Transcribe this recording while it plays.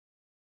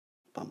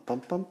Bum,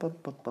 bum, bum, bum,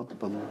 bum, bum,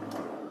 bum.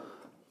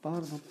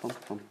 Bum, bum,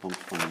 bum, bum,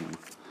 bum.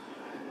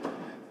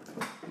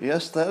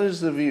 Yes, that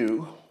is the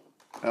view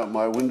out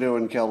my window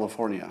in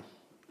California.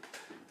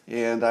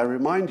 And I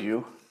remind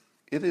you,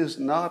 it is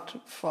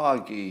not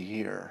foggy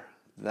here.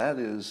 That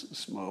is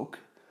smoke.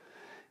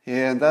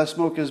 And that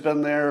smoke has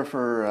been there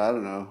for, I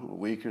don't know, a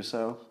week or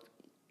so.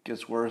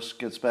 Gets worse,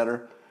 gets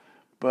better.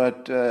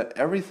 But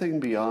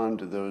everything beyond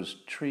those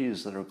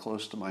trees that are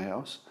close to my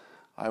house,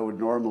 I would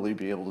normally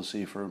be able to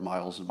see for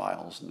miles and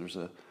miles. And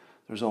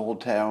there's a whole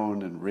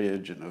town and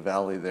ridge and a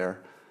valley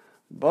there.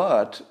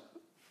 But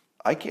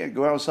I can't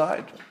go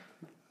outside.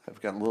 I've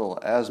got a little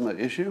asthma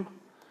issue.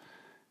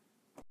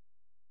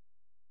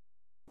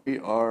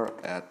 We're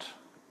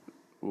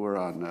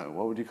on,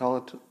 what would you call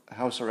it?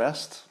 House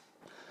arrest?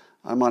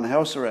 I'm on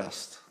house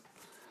arrest.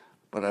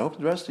 But I hope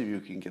the rest of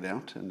you can get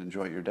out and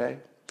enjoy your day.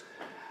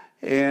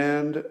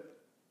 And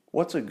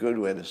what's a good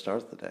way to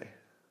start the day?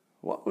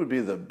 What would be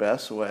the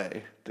best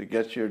way to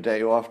get your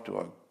day off to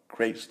a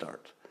great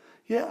start?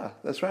 Yeah,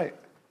 that's right.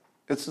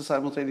 It's the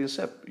simultaneous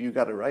sip. You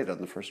got it right on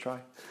the first try.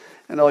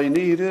 And all you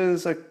need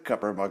is a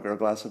cup or mug or a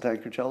glass, of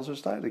tankard, chalice or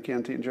stein, a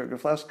canteen, jug or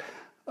flask,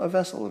 a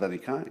vessel of any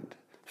kind.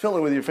 Fill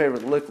it with your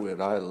favorite liquid.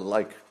 I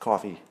like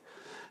coffee.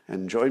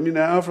 And join me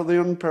now for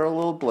the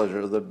unparalleled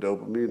pleasure, the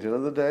dopamine hit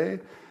of the day,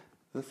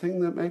 the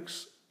thing that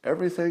makes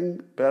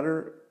everything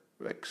better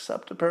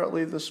except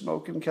apparently the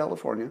smoke in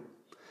California.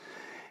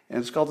 And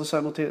it's called the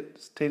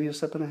simultaneous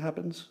sip, and it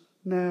happens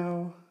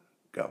now.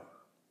 Go.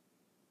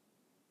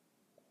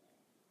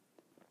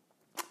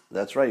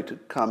 That's right,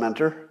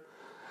 commenter.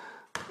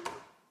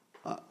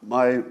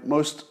 My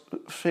most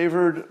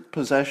favored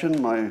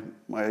possession,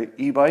 my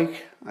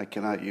e-bike, I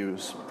cannot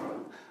use.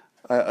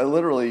 I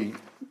literally,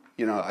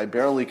 I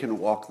barely can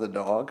walk the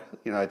dog.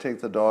 I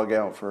take the dog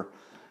out for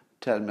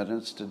 10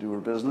 minutes to do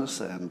her business,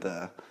 and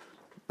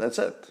that's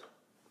it.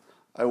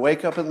 I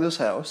wake up in this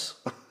house.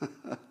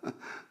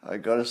 I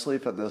go to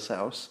sleep in this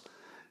house.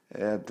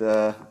 And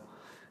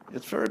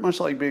it's very much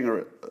like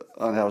being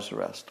on house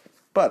arrest.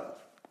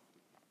 But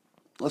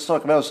let's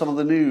talk about some of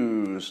the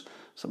news,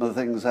 some of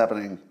the things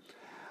happening.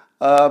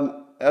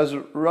 As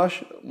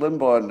Rush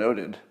Limbaugh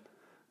noted,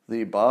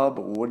 the Bob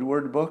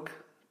Woodward book.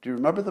 Do you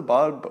remember the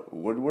Bob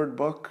Woodward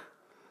book?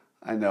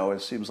 I know,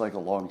 it seems like a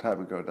long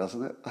time ago,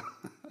 doesn't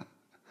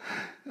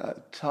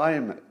it?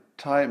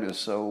 Time is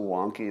so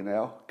wonky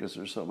now because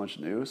there's so much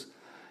news.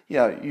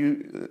 Yeah,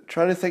 you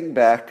try to think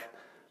back.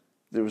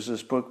 There was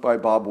this book by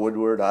Bob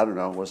Woodward, I don't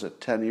know, was it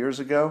 10 years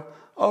ago?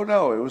 Oh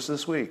no, it was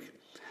this week.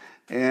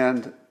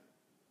 And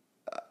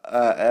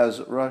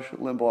as Rush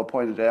Limbaugh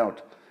pointed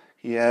out,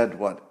 he had,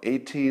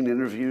 18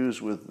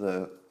 interviews with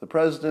the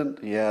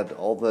president. He had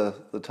all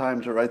the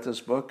time to write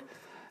this book.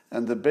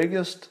 And the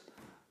biggest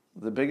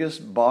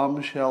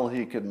bombshell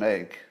he could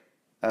make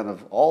out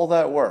of all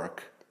that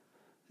work,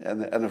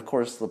 and of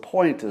course the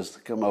point is to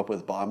come up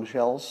with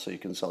bombshells so you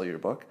can sell your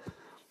book.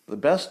 The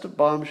best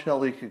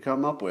bombshell he could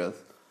come up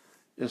with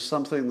is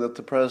something that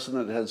the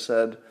president had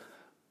said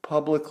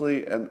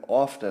publicly and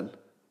often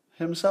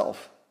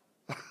himself.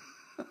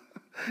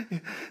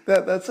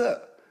 That's it.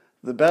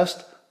 The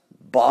best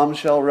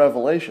bombshell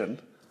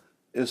revelation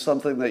is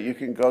something that you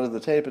can go to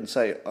the tape and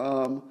say,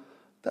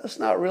 that's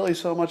not really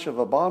so much of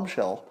a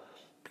bombshell,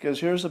 because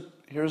here's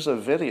a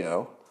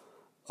video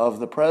of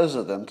the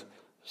president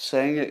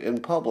saying it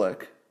in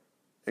public,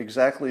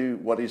 exactly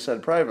what he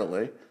said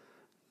privately,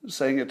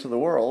 saying it to the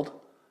world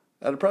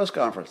at a press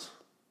conference.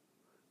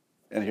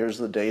 And here's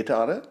the date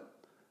on it.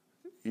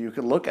 You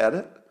can look at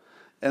it.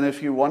 And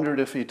if you wondered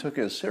if he took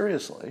it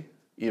seriously,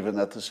 even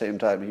at the same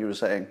time he was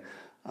saying,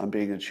 I'm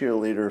being a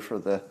cheerleader for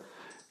the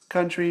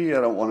country, I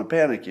don't want to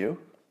panic you.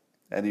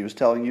 And he was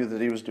telling you that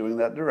he was doing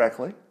that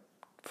directly,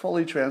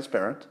 fully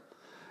transparent.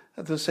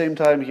 At the same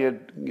time, he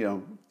had,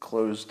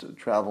 closed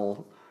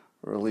travel,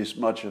 or at least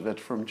much of it,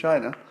 from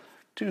China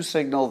to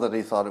signal that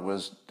he thought it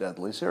was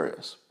deadly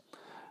serious.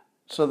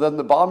 So then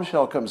the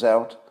bombshell comes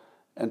out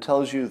and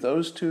tells you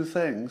those two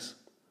things,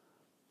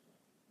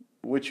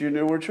 which you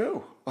knew were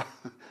true.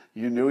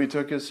 You knew he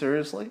took it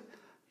seriously.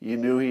 You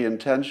knew he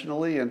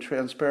intentionally and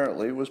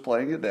transparently was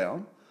playing it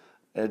down,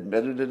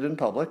 admitted it in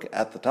public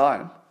at the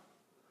time,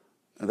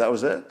 and that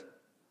was it.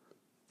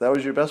 That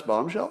was your best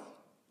bombshell?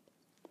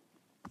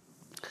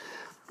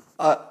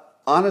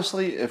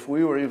 Honestly, if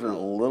we were even a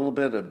little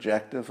bit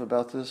objective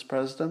about this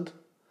president,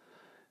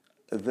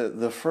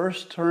 the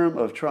first term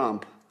of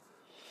Trump,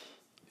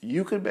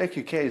 you could make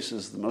a case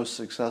as the most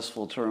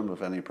successful term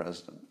of any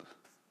president.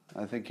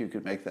 I think you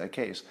could make that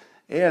case.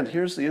 And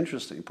here's the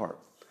interesting part.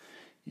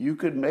 You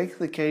could make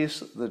the case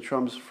that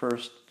Trump's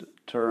first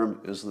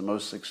term is the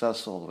most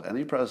successful of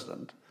any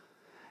president,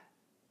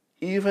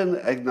 even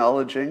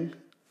acknowledging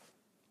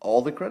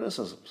all the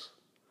criticisms.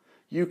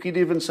 You could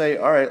even say,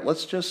 all right,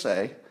 let's just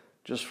say,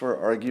 just for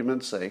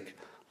argument's sake,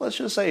 let's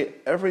just say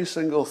every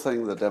single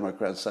thing the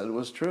Democrats said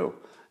was true.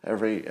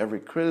 Every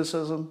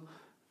criticism,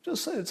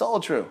 just say it's all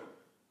true.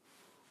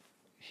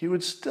 He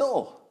would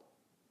still,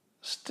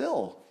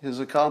 his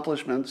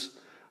accomplishments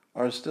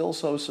are still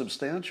so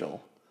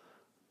substantial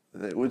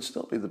it would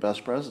still be the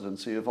best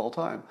presidency of all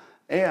time.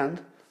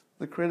 And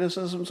the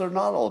criticisms are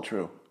not all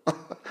true.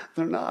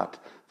 They're not.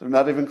 They're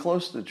not even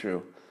close to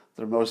true.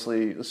 They're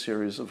mostly a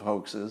series of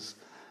hoaxes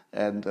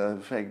and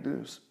fake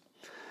news.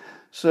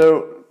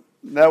 So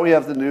now we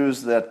have the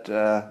news that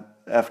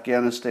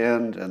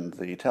Afghanistan and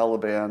the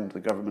Taliban, the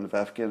government of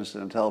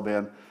Afghanistan and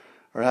Taliban,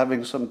 are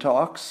having some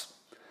talks.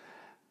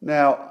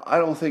 Now, I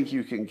don't think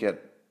you can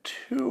get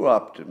too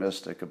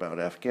optimistic about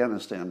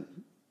Afghanistan,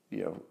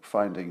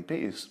 finding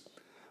peace.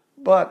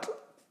 But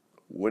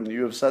wouldn't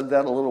you have said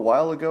that a little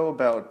while ago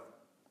about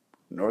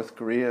North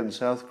Korea and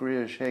South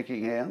Korea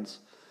shaking hands?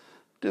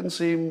 Didn't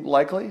seem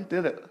likely,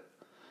 did it?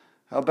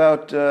 How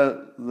about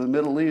the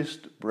Middle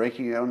East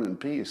breaking out in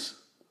peace?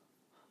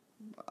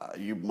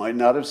 You might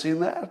not have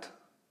seen that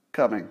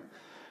coming.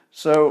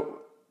 So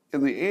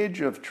in the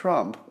age of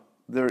Trump,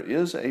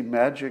 there's a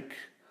magic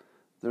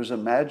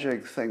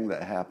thing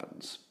that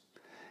happens.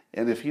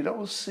 And if you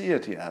don't see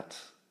it yet,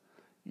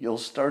 you'll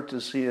start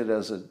to see it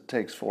as it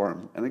takes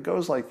form. And it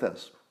goes like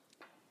this.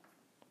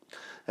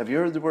 Have you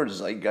heard the word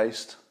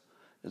zeitgeist?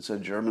 It's a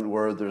German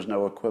word. There's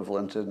no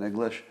equivalent in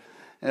English.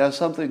 It has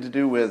something to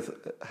do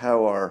with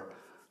how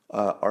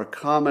our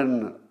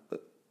common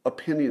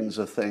opinions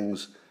of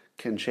things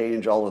can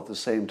change all at the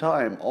same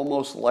time,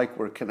 almost like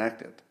we're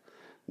connected.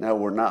 Now,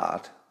 we're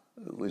not,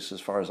 at least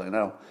as far as I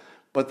know.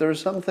 But there are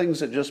some things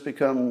that just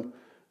become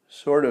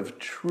sort of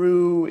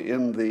true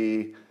in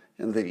the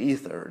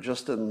ether,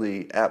 just in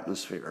the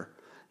atmosphere.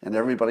 And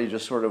everybody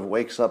just sort of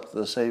wakes up to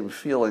the same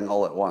feeling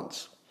all at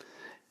once.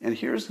 And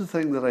here's the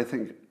thing that I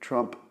think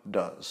Trump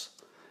does.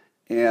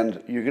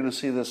 And you're going to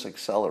see this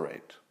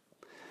accelerate.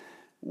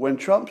 When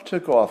Trump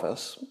took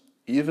office,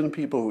 even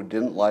people who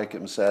didn't like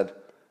him said,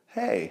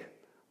 hey,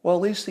 well,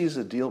 at least he's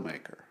a deal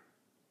maker,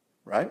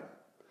 right?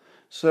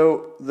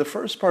 So the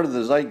first part of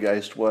the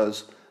zeitgeist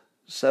was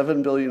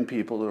 7 billion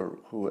people,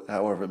 or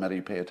however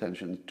many pay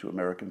attention to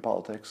American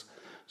politics,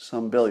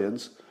 some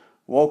billions,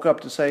 woke up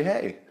to say,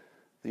 hey,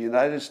 the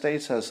United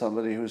States has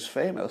somebody who's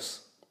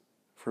famous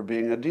for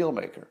being a deal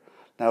maker.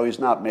 Now, he's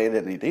not made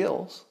any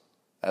deals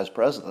as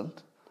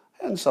president,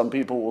 and some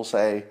people will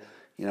say,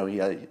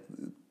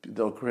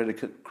 they'll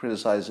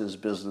criticize his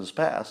business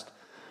past.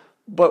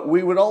 But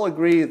we would all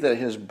agree that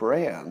his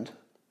brand,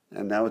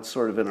 and now it's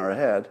sort of in our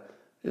head,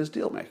 is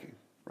deal making,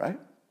 right?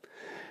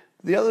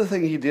 The other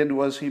thing he did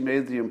was he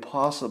made the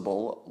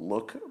impossible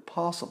look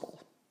possible.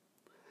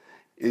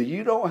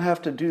 You don't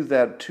have to do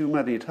that too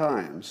many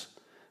times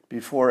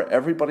before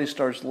everybody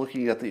starts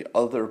looking at the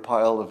other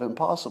pile of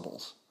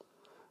impossibles.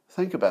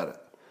 Think about it,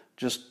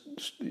 just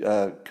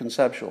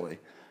conceptually.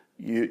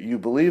 You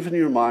believe in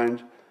your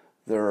mind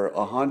there are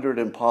 100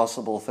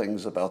 impossible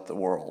things about the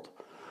world.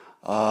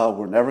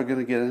 We're never going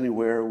to get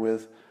anywhere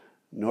with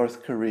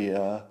North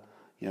Korea.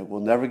 We'll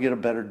never get a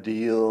better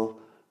deal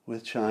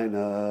with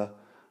China.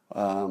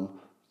 The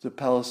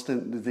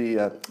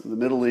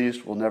Middle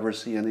East will never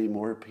see any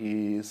more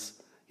peace.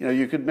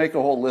 You could make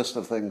a whole list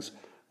of things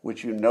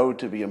which you know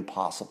to be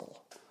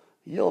impossible.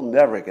 You'll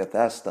never get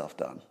that stuff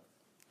done.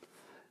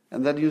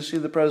 And then you see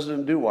the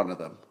president do one of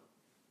them.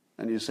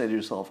 And you say to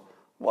yourself,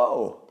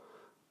 whoa,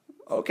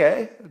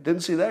 okay,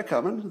 didn't see that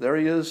coming. There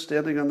he is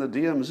standing on the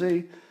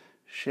DMZ,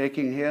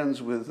 shaking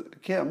hands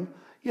with Kim.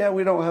 Yeah,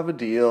 we don't have a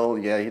deal.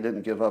 Yeah, he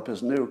didn't give up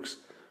his nukes.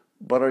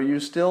 But are you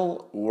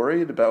still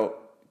worried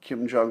about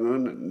Kim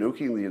Jong-un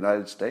nuking the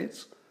United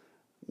States?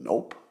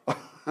 Nope.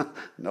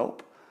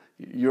 Nope.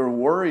 Your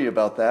worry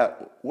about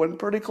that went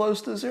pretty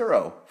close to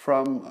zero.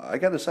 I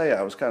got to say,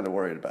 I was kind of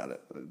worried about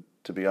it,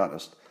 to be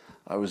honest.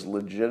 I was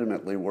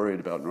legitimately worried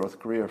about North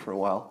Korea for a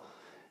while.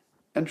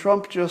 And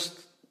Trump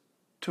just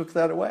took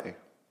that away.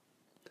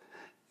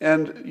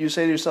 And you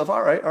say to yourself,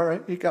 all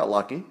right, he got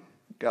lucky.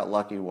 Got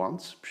lucky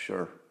once,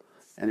 sure.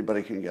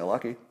 Anybody can get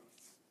lucky.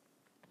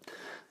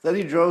 Then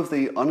he drove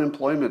the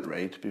unemployment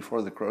rate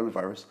before the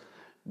coronavirus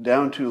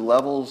down to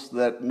levels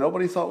that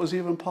nobody thought was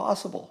even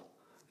possible.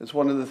 It's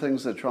one of the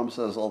things that Trump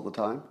says all the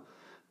time.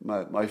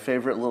 My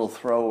favorite little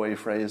throwaway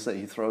phrase that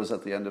he throws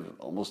at the end of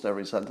almost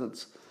every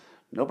sentence.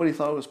 Nobody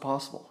thought it was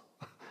possible.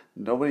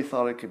 Nobody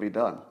thought it could be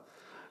done.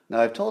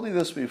 Now, I've told you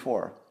this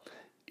before.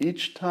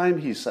 Each time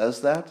he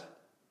says that,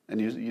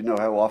 and you know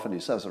how often he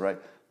says it, right?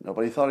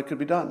 Nobody thought it could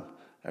be done.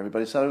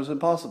 Everybody said it was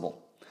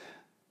impossible.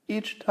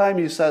 Each time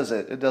he says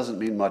it, it doesn't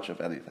mean much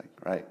of anything,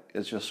 right?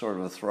 It's just sort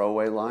of a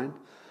throwaway line.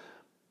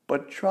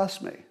 But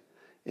trust me,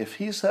 if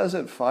he says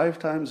it 5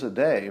 times a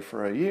day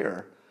for a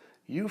year,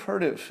 you've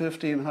heard it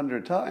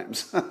 1,500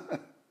 times.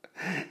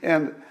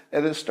 and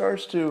it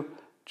starts to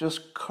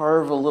just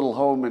carve a little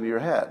home in your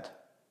head.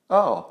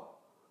 Oh,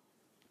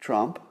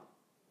 Trump,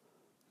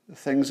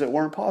 things that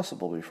weren't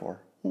possible before.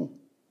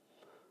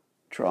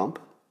 Trump,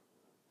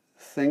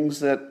 things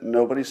that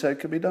nobody said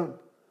could be done.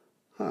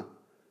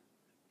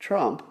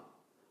 Trump,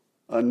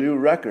 a new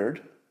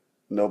record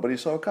nobody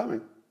saw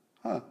coming.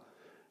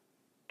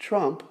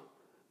 Trump,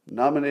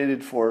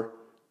 nominated for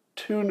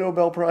 2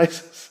 Nobel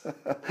Prizes.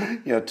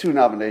 2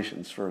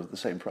 nominations for the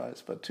same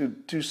prize, but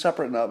two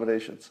separate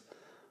nominations.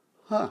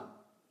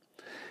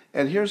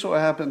 And here's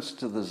what happens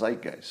to the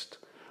zeitgeist.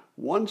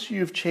 Once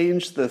you've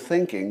changed the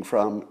thinking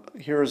from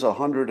here's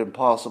 100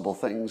 impossible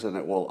things and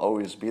it will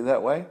always be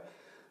that way,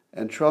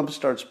 and Trump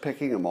starts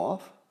picking them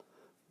off,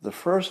 the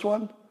first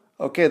one,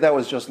 okay, that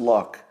was just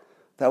luck.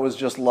 That was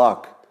just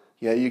luck.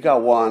 Yeah, you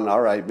got one.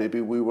 All right, maybe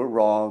we were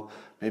wrong.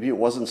 Maybe it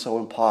wasn't so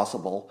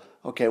impossible.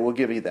 Okay, we'll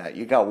give you that.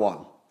 You got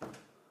one.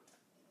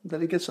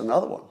 Then he gets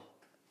another one.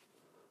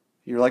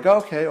 You're like,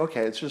 okay,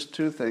 it's just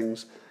two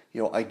things.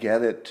 I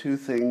get it. Two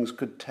things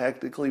could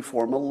technically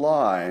form a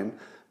line,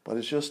 but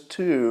it's just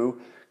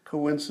two.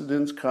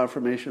 Coincidence,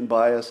 confirmation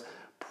bias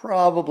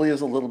probably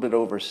is a little bit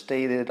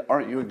overstated.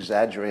 Aren't you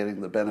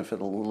exaggerating the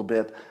benefit a little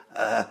bit?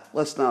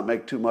 Let's not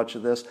make too much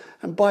of this.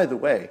 And by the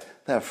way,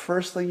 that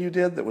first thing you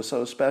did that was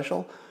so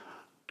special,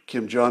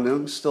 Kim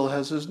Jong-un still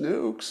has his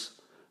nukes.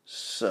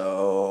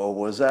 So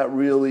was that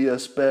really a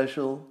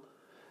special?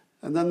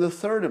 And then the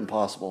third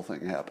impossible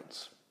thing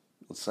happens.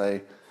 Let's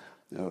say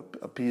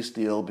a peace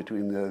deal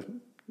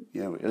between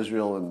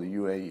Israel and the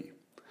UAE.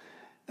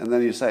 And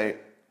then you say,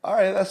 all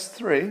right, that's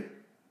three.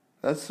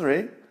 That's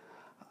three.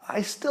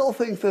 I still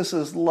think this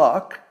is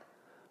luck,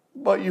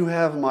 but you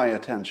have my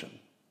attention.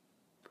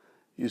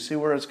 You see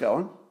where it's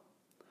going?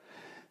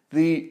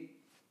 The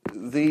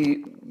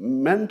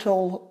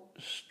mental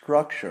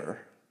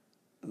structure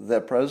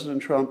that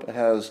President Trump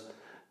has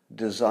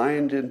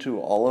designed into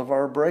all of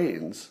our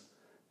brains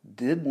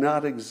did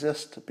not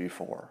exist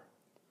before.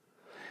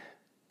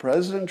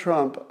 President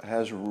Trump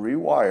has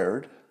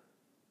rewired,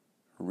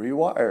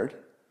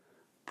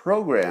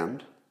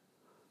 programmed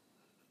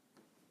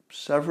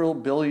several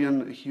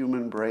billion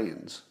human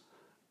brains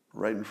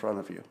right in front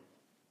of you.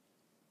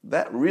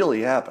 That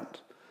really happened.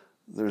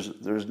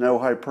 There's no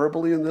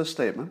hyperbole in this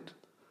statement.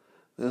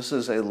 This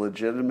is a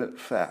legitimate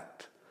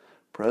fact.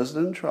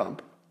 President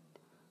Trump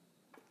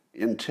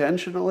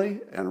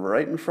intentionally and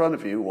right in front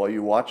of you, while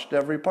you watched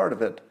every part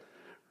of it,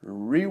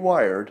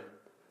 rewired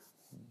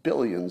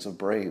billions of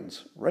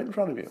brains right in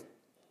front of you.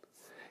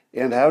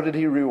 And how did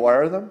he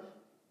rewire them?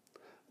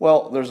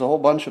 Well, there's a whole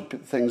bunch of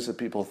things that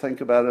people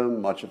think about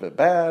him, much of it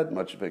bad,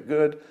 much of it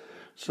good.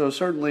 So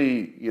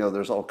certainly,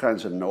 there's all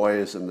kinds of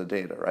noise in the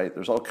data, right?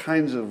 There's all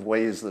kinds of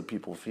ways that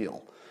people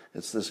feel.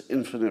 It's this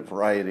infinite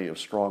variety of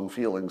strong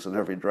feelings in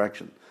every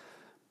direction.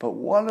 But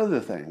one of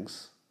the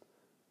things,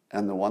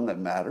 and the one that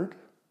mattered,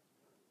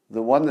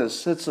 the one that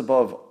sits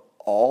above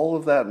all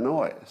of that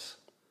noise,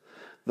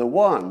 the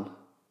one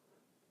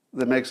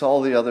that makes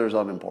all the others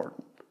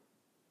unimportant,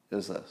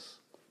 is this.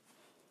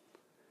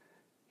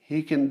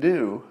 He can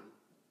do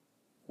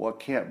what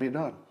can't be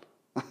done.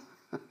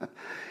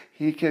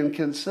 He can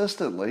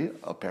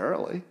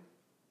apparently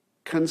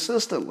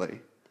consistently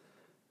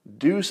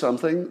do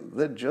something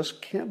that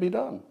just can't be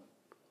done.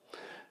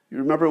 You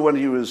remember when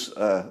he was,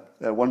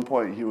 at one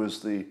point, he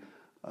was the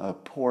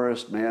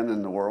poorest man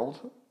in the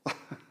world?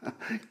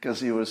 Because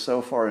he was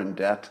so far in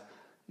debt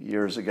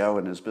years ago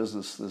in his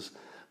businesses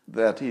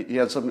that he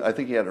had I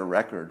think he had a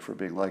record for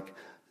being like,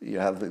 you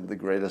have the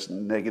greatest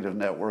negative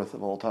net worth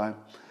of all time.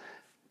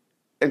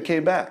 And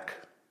came back.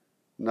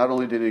 Not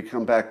only did he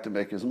come back to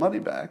make his money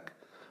back,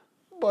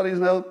 but he's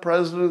now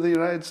president of the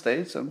United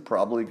States and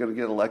probably going to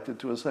get elected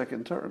to a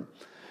second term.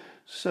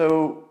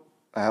 So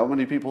how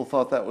many people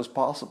thought that was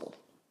possible?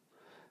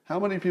 How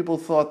many people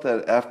thought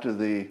that after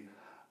the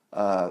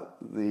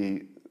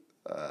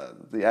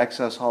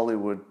Access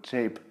Hollywood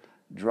tape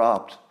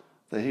dropped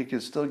that he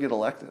could still get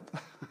elected?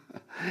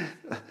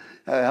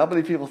 How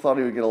many people thought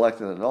he would get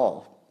elected at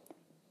all?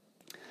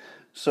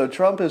 So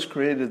Trump has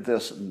created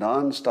this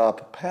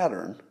nonstop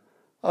pattern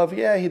of,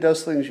 he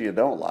does things you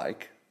don't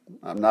like.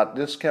 I'm not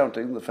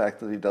discounting the fact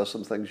that he does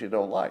some things you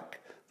don't like.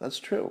 That's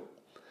true.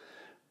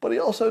 But he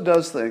also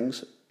does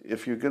things,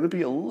 if you're going to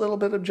be a little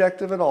bit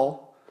objective at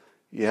all,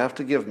 you have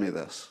to give me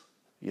this.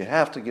 You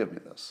have to give me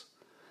this.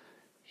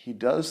 He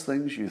does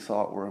things you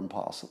thought were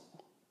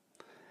impossible.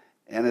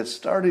 And it's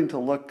starting to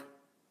look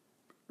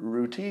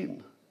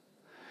routine.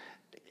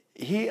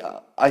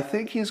 I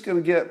think he's going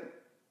to get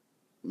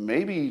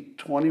maybe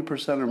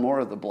 20% or more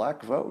of the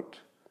black vote.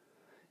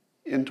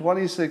 In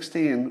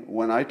 2016,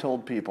 when I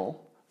told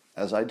people,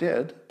 as I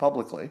did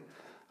publicly,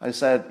 I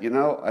said,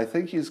 I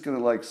think he's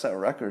going to set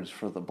records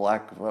for the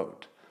black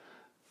vote.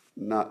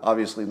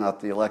 Obviously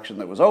not the election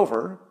that was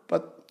over,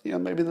 but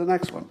maybe the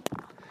next one.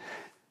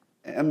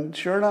 And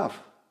sure enough,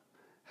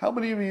 how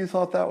many of you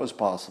thought that was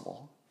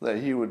possible? That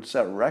he would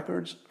set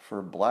records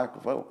for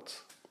black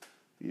votes?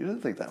 You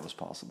didn't think that was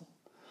possible.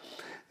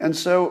 And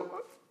so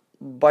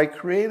by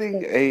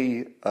creating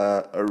a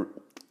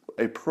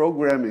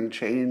programming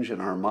change in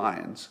our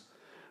minds,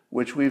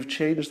 which we've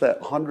changed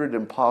that 100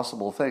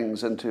 impossible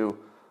things into,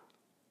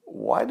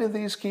 why do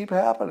these keep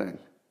happening?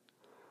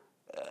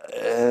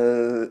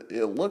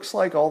 It looks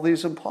like all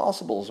these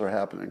impossibles are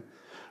happening.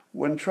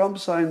 When Trump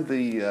signed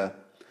the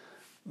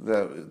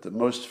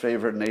most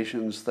favored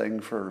nations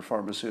thing for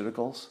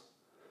pharmaceuticals,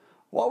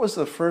 what was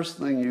the first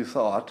thing you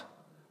thought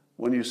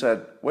when you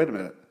said, wait a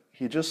minute,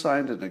 he just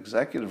signed an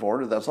executive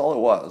order, that's all it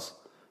was.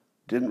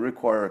 Didn't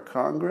require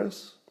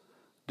Congress,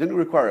 didn't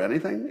require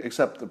anything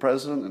except the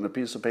president and a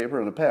piece of paper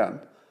and a pen,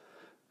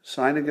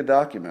 signing a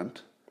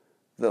document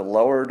that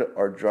lowered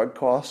our drug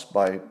costs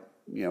by,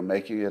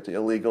 making it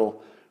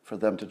illegal for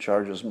them to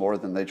charge us more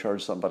than they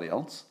charge somebody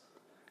else.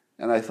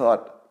 And I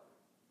thought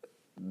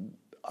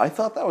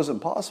that was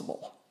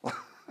impossible.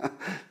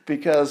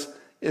 Because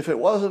if it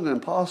wasn't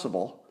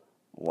impossible,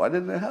 why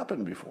didn't it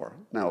happen before?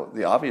 Now,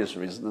 the obvious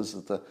reason is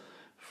that the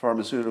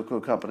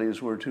pharmaceutical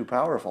companies were too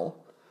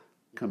powerful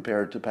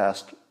compared to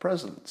past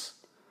presidents.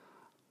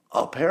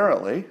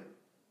 Apparently,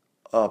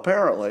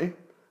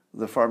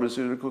 the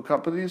pharmaceutical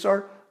companies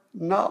are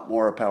not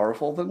more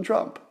powerful than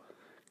Trump,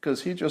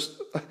 because he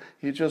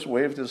just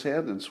waved his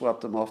hand and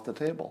swept them off the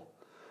table.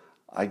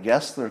 I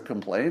guess they're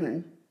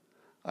complaining.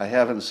 I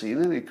haven't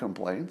seen any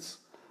complaints.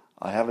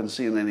 I haven't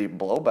seen any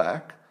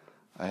blowback.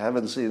 I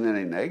haven't seen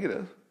any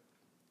negative.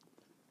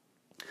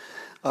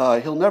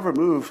 He'll never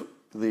move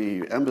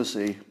the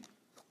embassy,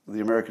 the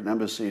American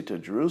embassy, to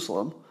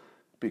Jerusalem,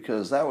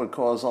 because that would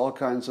cause all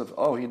kinds of,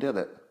 oh, he did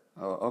it.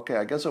 Okay,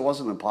 I guess it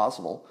wasn't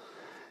impossible.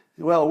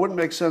 Well, it wouldn't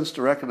make sense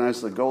to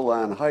recognize the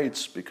Golan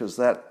Heights because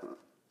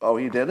oh,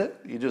 he did it?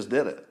 He just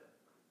did it.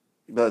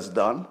 That's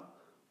done?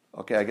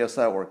 Okay, I guess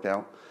that worked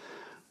out.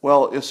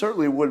 Well, it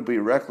certainly would be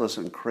reckless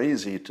and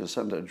crazy to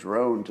send a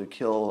drone to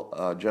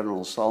kill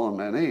General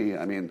Soleimani.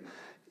 I mean,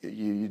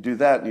 you do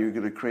that and you're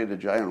going to create a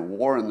giant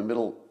war in the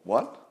middle.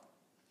 What?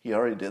 He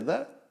already did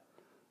that?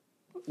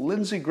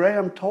 Lindsey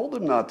Graham told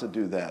him not to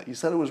do that. He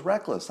said it was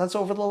reckless. That's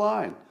over the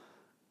line.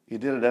 He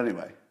did it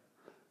anyway.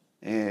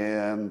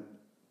 And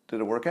did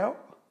it work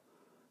out?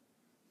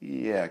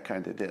 Yeah, it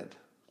kind of did.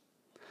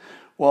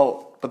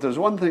 Well, but there's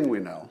one thing we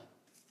know.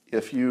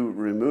 If you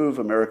remove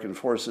American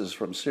forces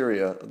from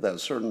Syria, that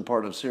certain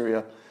part of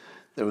Syria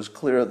that was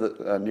clear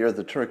that, near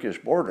the Turkish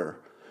border,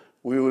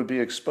 we would be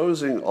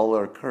exposing all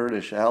our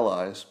Kurdish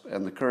allies,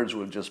 and the Kurds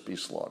would just be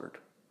slaughtered,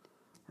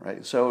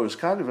 right? So it was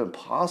kind of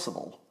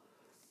impossible.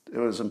 It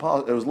was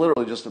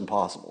literally just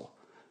impossible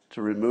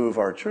to remove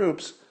our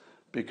troops,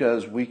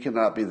 because we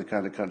cannot be the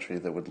kind of country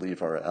that would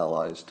leave our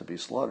allies to be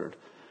slaughtered.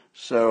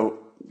 So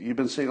you've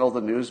been seeing all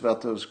the news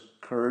about those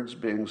Kurds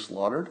being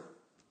slaughtered?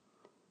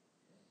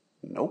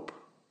 Nope.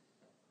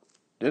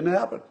 Didn't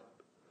happen.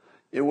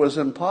 It was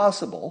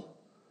impossible,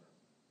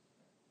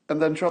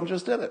 and then Trump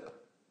just did it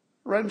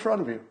right in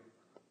front of you.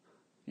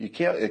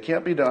 It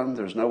can't be done.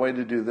 There's no way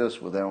to do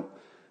this without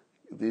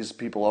these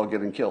people all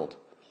getting killed.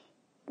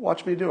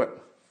 Watch me do it.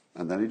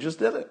 And then he just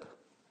did it.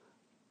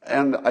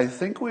 And I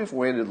think we've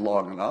waited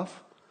long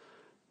enough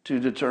to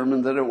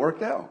determine that it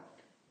worked out,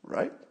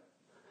 right?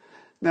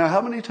 Now,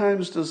 how many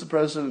times does the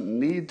president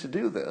need to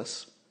do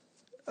this?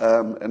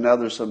 And now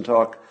there's some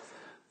talk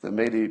that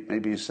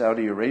maybe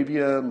Saudi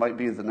Arabia might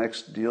be the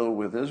next deal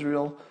with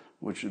Israel,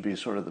 which would be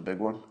sort of the big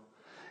one.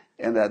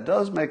 And that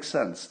does make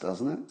sense,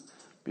 doesn't it?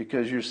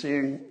 Because you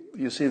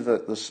see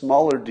the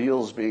smaller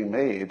deals being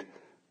made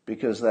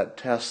because that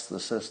tests the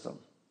system.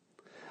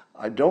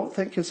 I don't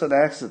think it's an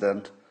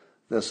accident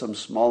that some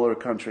smaller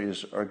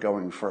countries are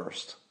going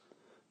first.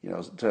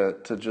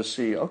 To just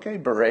see, okay,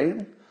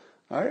 Bahrain,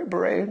 all right,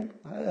 Bahrain,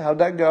 how'd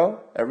that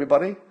go?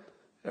 Everybody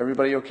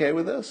okay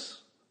with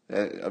this?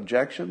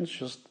 Objections?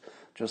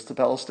 Just the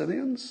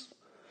Palestinians?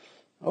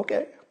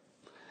 Okay.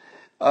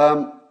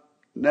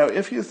 Now,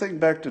 if you think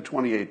back to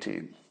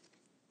 2018,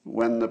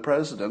 when the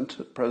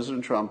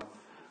President Trump,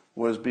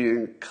 was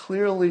being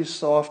clearly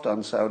soft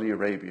on Saudi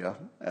Arabia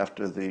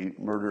after the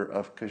murder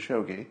of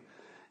Khashoggi,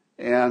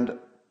 and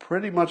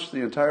pretty much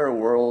the entire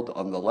world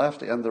on the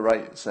left and the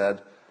right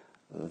said,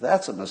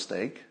 that's a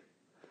mistake.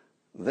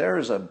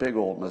 There's a big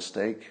old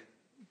mistake,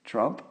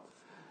 Trump.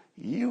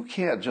 You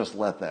can't just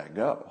let that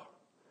go.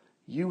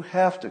 You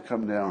have to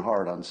come down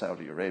hard on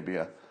Saudi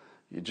Arabia.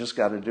 You just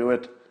got to do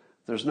it.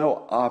 There's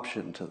no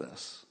option to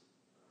this.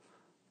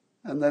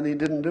 And then he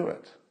didn't do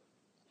it.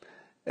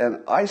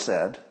 And I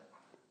said,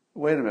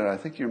 wait a minute, I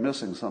think you're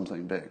missing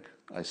something big.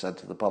 I said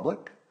to the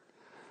public.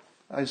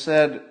 I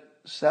said,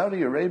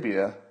 Saudi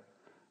Arabia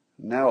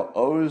now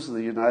owes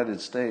the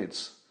United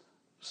States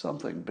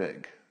something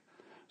big.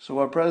 So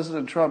what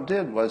President Trump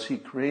did was he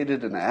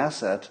created an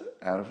asset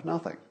out of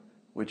nothing,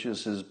 which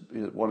is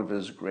one of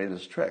his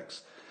greatest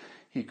tricks.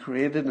 He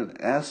created an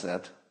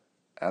asset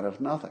out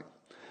of nothing.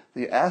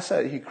 The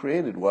asset he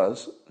created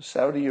was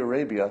Saudi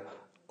Arabia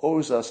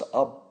owes us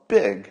a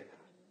big,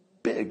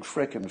 big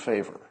frickin'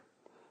 favor,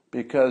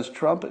 because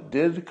Trump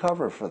did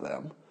cover for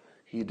them.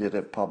 He did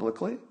it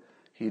publicly.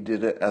 He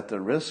did it at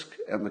the risk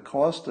and the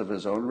cost of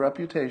his own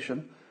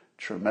reputation.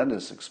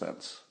 Tremendous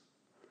expense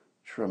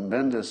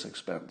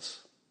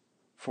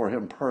for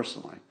him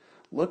personally.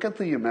 Look at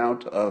the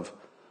amount of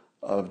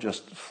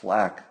just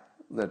flack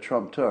that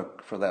Trump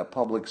took for that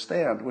public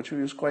stand, which he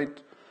was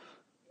quite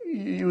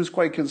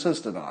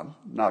consistent on,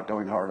 not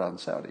going hard on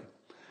Saudi.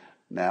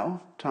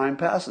 Now, time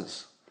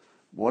passes.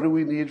 What do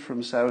we need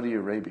from Saudi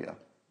Arabia?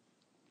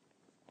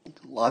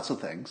 Lots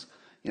of things.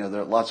 There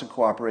are lots of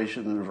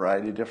cooperation in a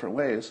variety of different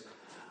ways.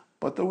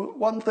 But the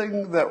one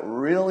thing that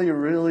really,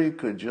 really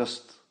could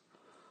just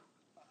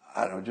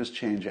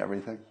change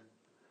everything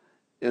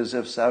is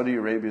if Saudi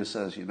Arabia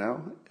says,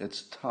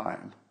 it's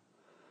time.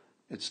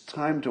 It's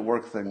time to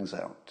work things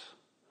out.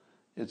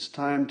 It's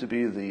time to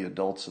be the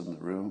adults in the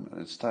room,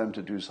 and it's time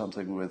to do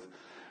something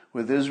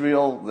with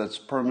Israel that's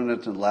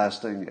permanent and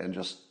lasting and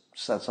just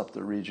sets up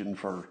the region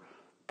for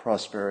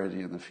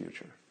prosperity in the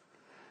future.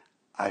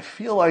 I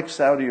feel like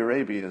Saudi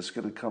Arabia is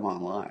going to come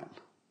online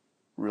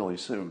really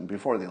soon.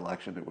 Before the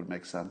election, it would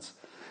make sense.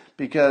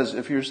 Because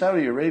if you're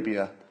Saudi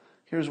Arabia,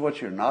 here's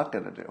what you're not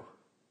going to do.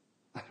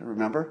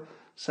 Remember,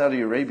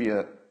 Saudi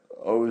Arabia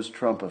owes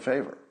Trump a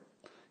favor.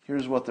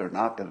 Here's what they're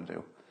not going to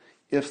do.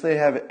 If they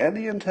have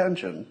any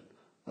intention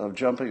of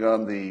jumping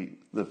on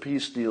the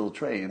peace deal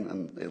train,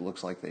 and it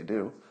looks like they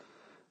do,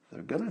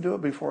 they're going to do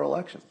it before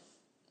election.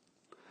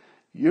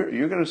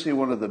 You're going to see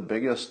one of the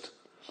biggest,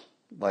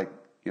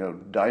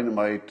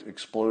 dynamite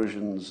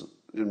explosions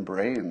in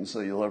brains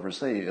that you'll ever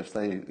see if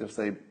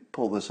they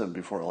pull this in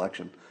before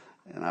election.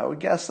 And I would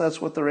guess that's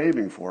what they're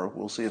aiming for.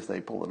 We'll see if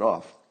they pull it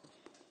off.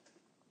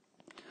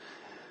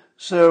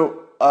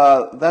 So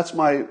that's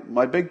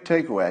my big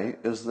takeaway,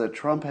 is that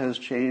Trump has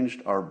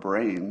changed our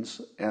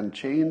brains and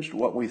changed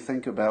what we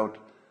think about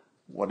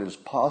what is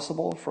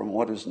possible from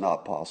what is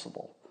not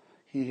possible.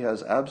 He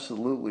has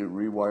absolutely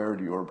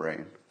rewired your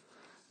brain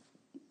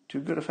to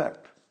good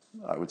effect,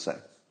 I would say.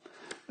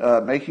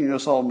 Making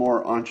us all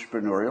more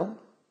entrepreneurial,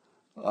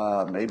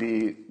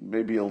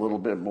 maybe a little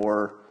bit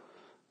more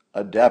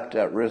adept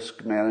at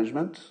risk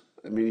management.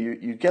 I mean,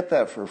 you get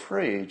that for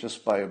free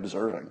just by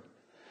observing.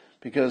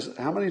 Because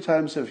how many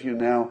times have you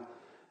now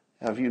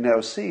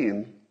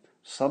seen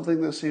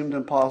something that seemed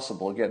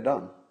impossible get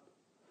done?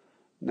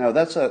 Now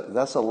that's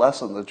a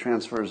lesson that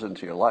transfers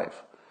into your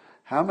life.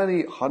 How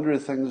many hundred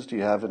things do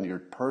you have in your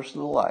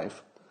personal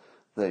life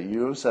that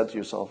you have said to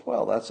yourself,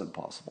 well, that's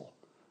impossible?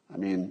 I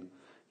mean,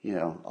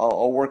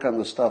 I'll work on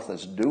the stuff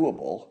that's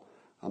doable.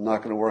 I'm not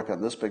going to work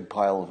on this big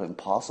pile of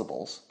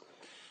impossibles.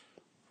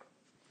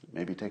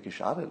 Maybe take a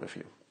shot at a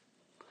few.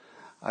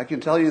 I can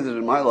tell you that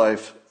in my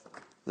life,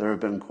 there have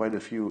been quite a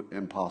few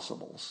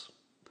impossibles.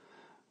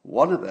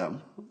 One of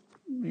them,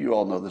 you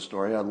all know the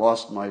story, I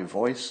lost my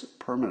voice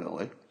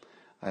permanently.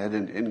 I had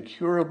an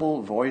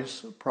incurable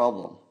voice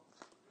problem.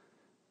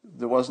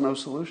 There was no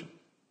solution.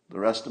 The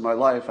rest of my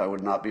life, I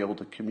would not be able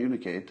to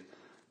communicate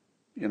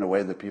in a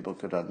way that people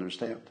could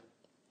understand.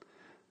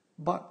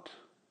 But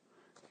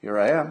here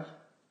I am.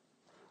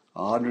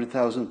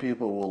 100,000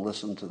 people will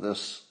listen to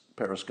this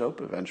Periscope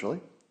eventually,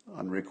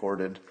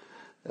 unrecorded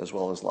as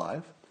well as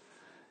live.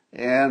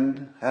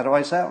 And how do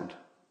I sound?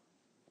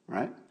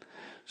 Right?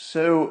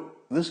 So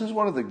this is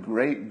one of the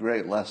great,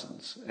 great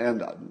lessons.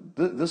 And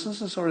this is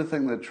the sort of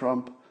thing that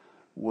Trump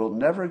will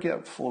never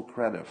get full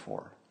credit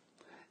for.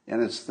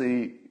 And it's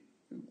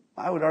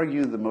I would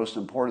argue, the most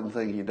important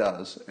thing he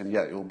does, and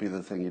yet it will be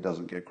the thing he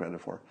doesn't get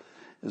credit for,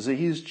 is that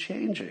he's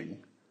changing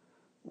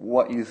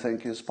what you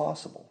think is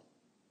possible.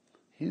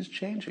 He's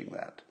changing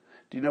that.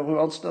 Do you know who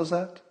else does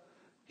that?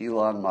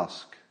 Elon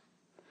Musk.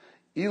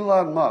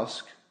 Elon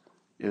Musk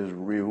is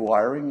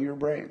rewiring your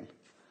brain.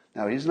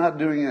 Now, he's not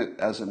doing it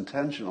as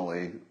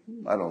intentionally,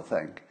 I don't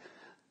think.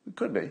 It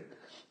could be.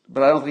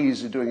 But I don't think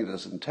he's doing it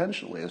as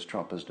intentionally as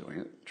Trump is doing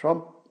it.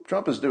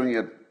 Trump is doing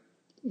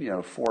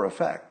it, for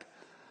effect.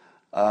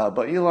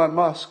 But Elon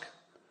Musk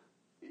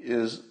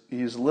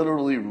he's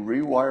literally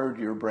rewired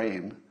your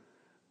brain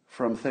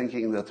from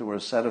thinking that there were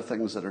a set of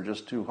things that are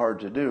just too hard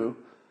to do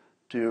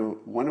to,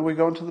 when are we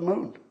going to the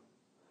moon?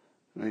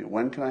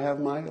 When can I have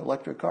my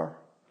electric car?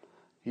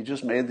 He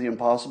just made the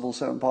impossible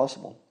sound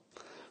possible.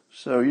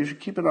 So you should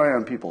keep an eye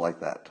on people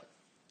like that.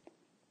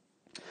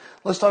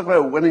 Let's talk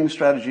about winning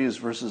strategies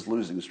versus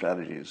losing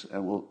strategies.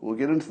 And we'll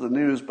get into the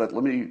news, but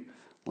let me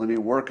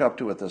work up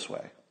to it this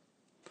way.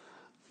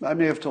 I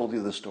may have told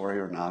you this story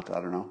or not, I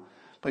don't know.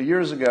 But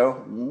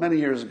many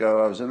years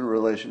ago, I was in a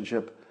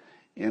relationship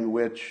in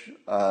which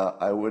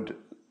I would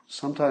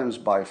sometimes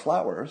buy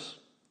flowers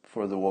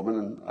for the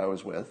woman I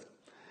was with.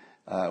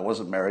 I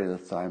wasn't married at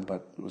the time,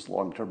 but it was a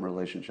long-term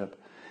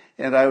relationship.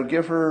 And I would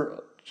give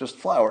her just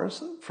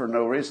flowers for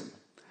no reason.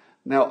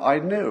 Now, I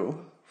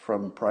knew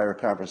from prior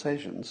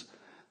conversations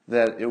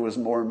that it was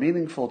more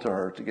meaningful to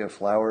her to give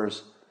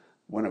flowers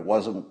when it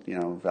wasn't,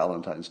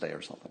 Valentine's Day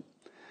or something.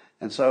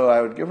 And so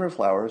I would give her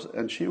flowers,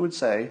 and she would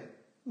say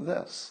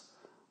this,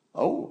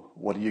 "Oh,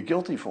 what are you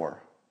guilty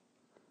for?"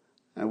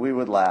 And we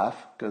would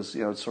laugh, because,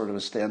 it's sort of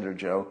a standard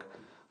joke.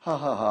 Ha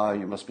ha ha,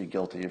 you must be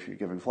guilty if you're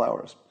giving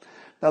flowers.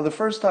 Now, the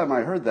first time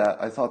I heard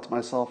that, I thought to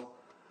myself,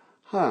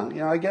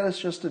 I get it's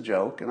just a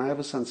joke, and I have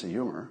a sense of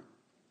humor.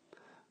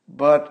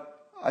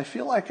 But I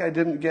feel like I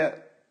didn't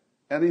get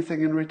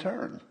anything in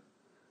return.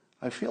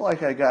 I feel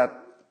like I got,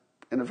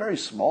 in a very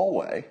small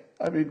way,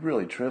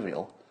 really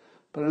trivial,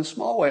 but in a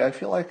small way, I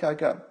feel like I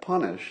got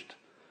punished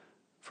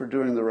for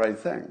doing the right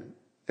thing.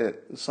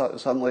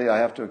 Suddenly I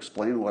have to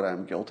explain what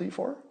I'm guilty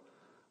for?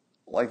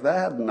 Like,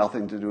 that had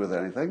nothing to do with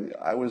anything.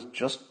 I was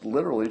just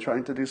literally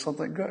trying to do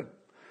something good.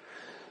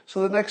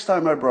 So the next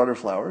time I brought her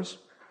flowers,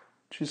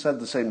 she said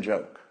the same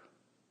joke.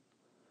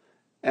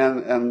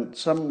 And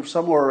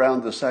somewhere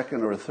around the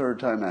second or third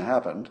time it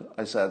happened,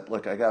 I said,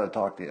 "Look, I got to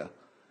talk to you.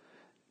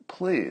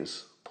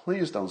 Please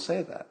don't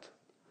say that.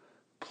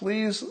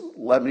 please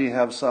let me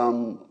have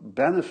some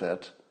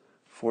benefit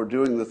for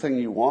doing the thing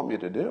you want me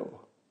to do.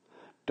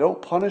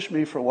 Don't punish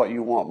me for what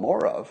you want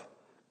more of,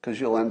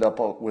 because you'll end up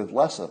with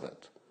less of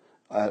it.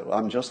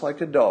 I'm just like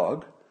a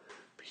dog.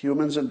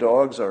 Humans and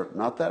dogs are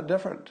not that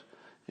different.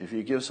 If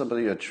you give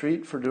somebody a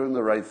treat for doing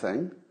the right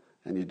thing,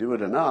 and you do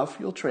it enough,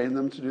 you'll train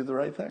them to do the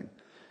right thing.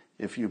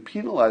 If you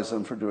penalize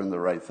them for doing the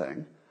right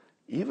thing,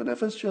 even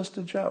if it's just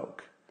a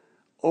joke,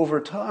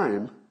 over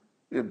time,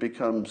 it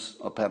becomes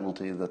a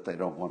penalty that they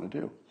don't want to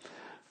do.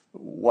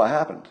 What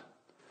happened?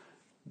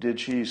 Did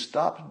she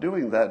stop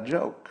doing that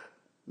joke?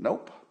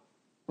 Nope.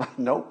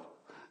 Nope.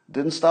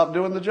 Didn't stop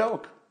doing the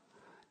joke.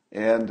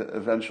 And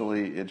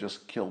eventually it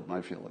just killed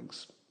my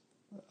feelings.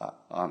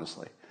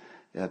 Honestly,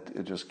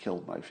 it just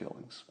killed my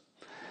feelings.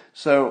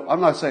 So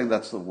I'm not saying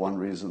that's the one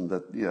reason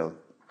that,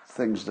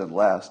 things didn't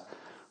last,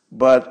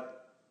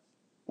 but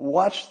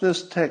watch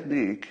this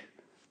technique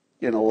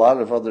in a lot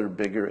of other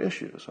bigger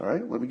issues, all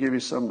right? Let me give you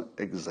some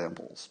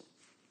examples.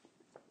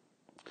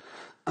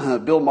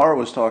 Bill Maher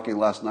was talking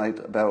last night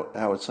about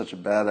how it's such a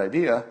bad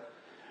idea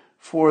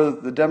for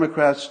the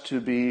Democrats to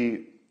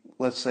be,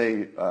 let's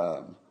say,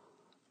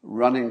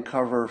 running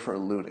cover for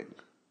looting.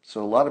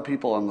 So a lot of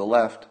people on the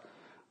left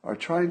are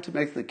trying to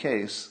make the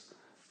case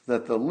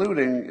that the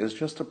looting is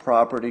just a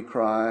property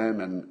crime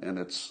and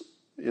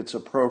it's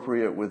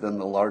appropriate within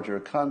the larger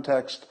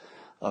context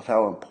of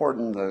how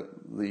important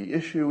the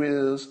issue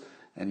is,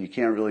 and you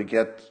can't really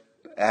get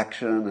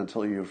action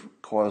until you've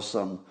caused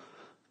a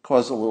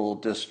little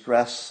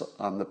distress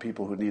on the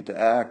people who need to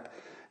act.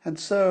 And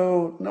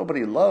so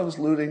nobody loves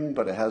looting,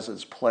 but it has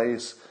its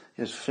place.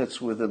 It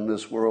fits within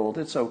this world.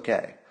 It's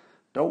okay.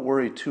 Don't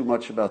worry too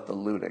much about the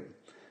looting,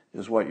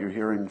 is what you're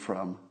hearing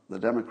from the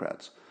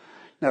Democrats.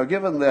 Now,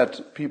 given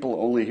that people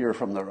only hear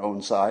from their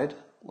own side,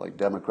 like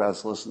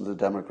Democrats listen to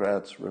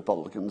Democrats,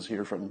 Republicans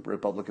hear from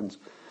Republicans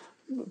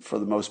for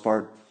the most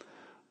part,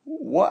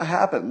 what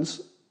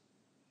happens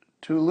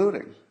to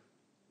looting?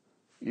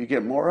 You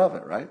get more of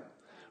it, right?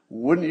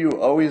 Wouldn't you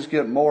always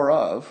get more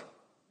of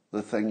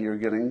the thing you're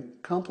getting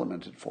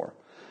complimented for?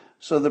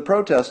 So the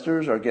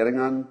protesters are getting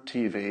on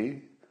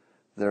TV.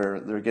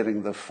 They're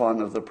getting the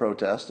fun of the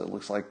protest. It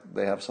looks like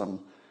they have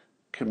some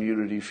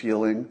community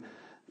feeling.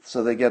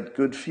 So they get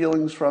good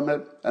feelings from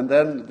it. And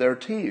then their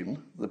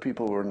team, the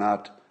people who are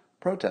not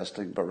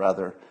protesting, but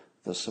rather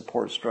the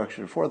support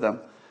structure for them,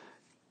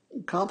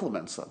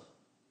 compliments them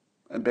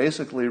and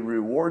basically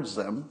rewards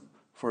them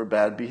for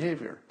bad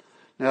behavior.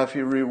 Now, if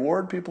you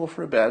reward people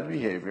for bad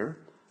behavior,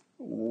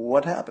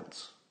 what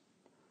happens?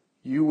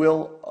 You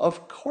will,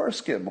 of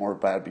course, get more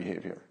bad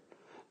behavior.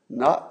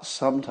 Not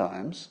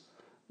sometimes,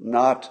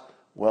 not,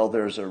 well,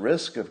 there's a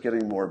risk of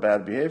getting more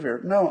bad behavior.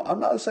 No, I'm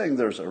not saying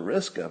there's a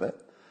risk of it.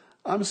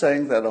 I'm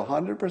saying that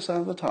 100%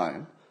 of the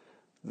time,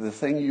 the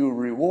thing you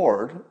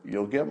reward,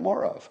 you'll get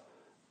more of.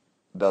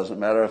 Doesn't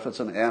matter if it's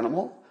an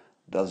animal,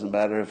 doesn't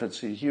matter if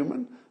it's a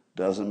human,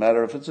 doesn't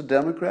matter if it's a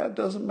Democrat,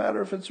 doesn't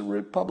matter if it's a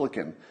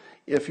Republican.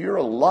 If you're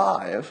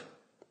alive,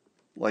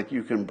 like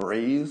you can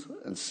breathe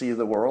and see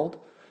the world,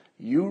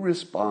 you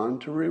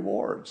respond to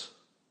rewards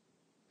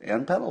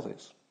and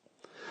penalties.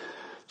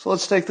 So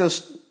let's take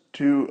this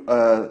to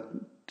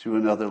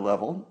another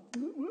level.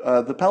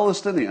 The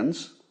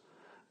Palestinians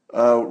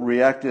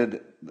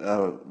reacted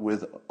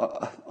with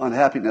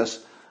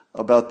unhappiness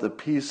about the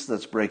peace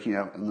that's breaking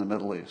out in the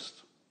Middle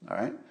East. All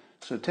right?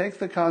 So take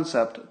the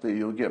concept that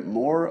you'll get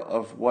more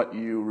of what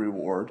you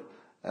reward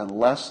and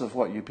less of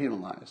what you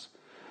penalize.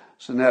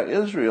 So now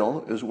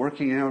Israel is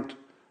working out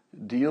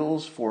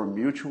deals for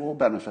mutual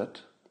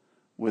benefit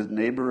with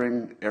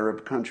neighboring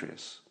Arab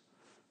countries.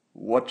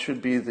 What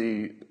should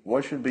be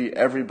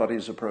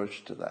everybody's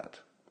approach to that?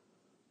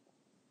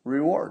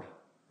 Reward,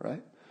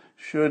 right?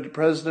 Should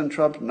President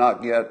Trump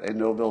not get a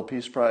Nobel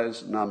Peace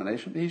Prize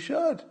nomination? He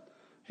should.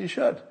 He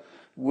should.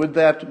 Would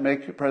that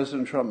make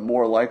President Trump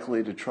more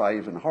likely to try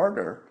even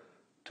harder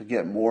to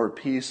get more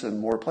peace in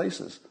more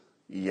places?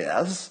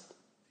 Yes.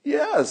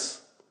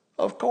 Yes,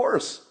 of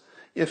course.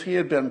 If he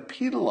had been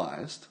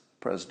penalized,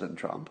 President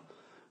Trump,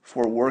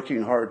 for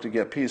working hard to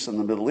get peace in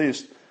the Middle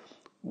East,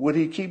 would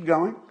he keep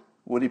going?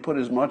 Would he put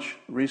as much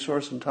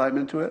resource and time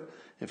into it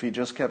if he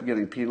just kept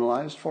getting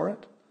penalized for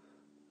it?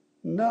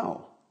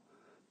 No,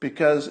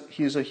 because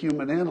he's a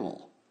human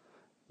animal.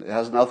 It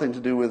has nothing to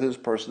do with his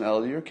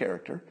personality or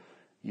character.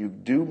 You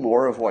do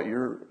more of what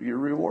you're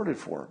rewarded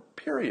for,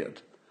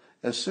 period.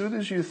 As soon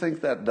as you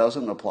think that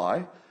doesn't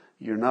apply,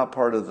 you're not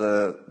part of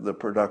the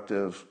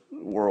productive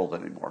world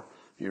anymore.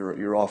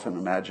 You're off in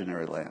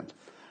imaginary land.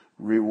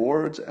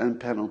 Rewards and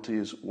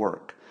penalties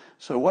work.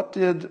 So what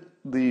did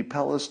the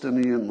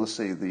Palestinian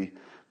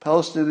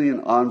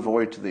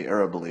envoy to the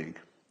Arab League?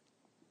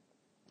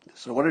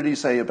 So what did he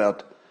say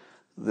about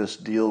this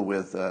deal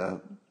with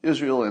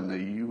Israel and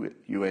the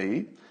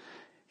UAE?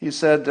 He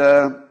said,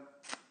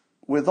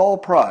 with all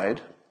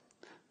pride,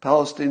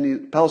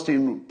 Palestine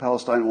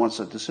wants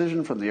a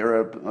decision from the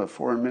Arab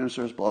foreign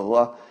ministers, blah,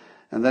 blah, blah.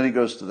 And then he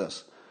goes to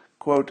this,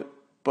 quote,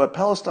 but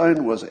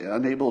Palestine was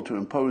unable to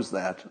impose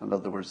that, in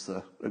other words,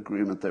 the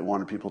agreement they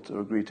wanted people to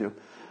agree to,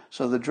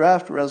 So the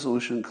draft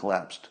resolution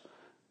collapsed.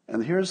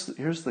 And here's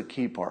the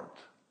key part.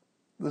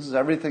 This is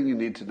everything you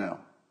need to know.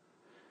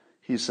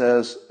 He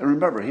says, and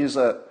remember, he's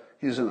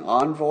an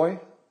envoy,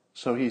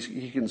 so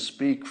he can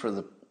speak for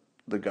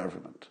the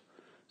government.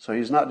 So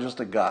he's not just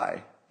a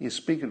guy. He's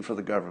speaking for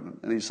the government.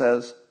 And he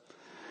says,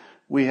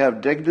 we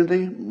have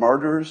dignity,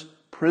 martyrs,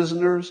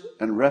 prisoners,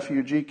 and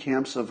refugee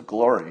camps of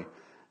glory,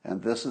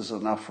 and this is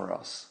enough for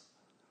us.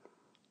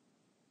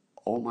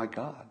 Oh my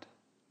God.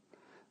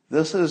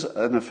 This is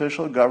an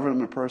official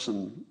government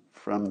person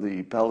from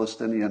the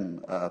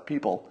Palestinian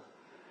people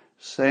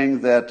saying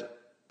that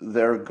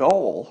their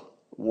goal,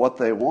 what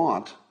they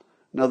want,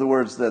 in other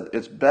words, that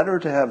it's better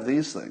to have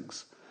these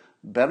things,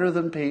 better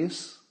than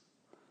peace,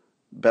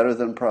 better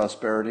than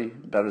prosperity,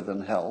 better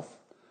than health,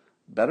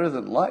 better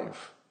than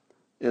life,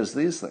 is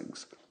these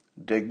things: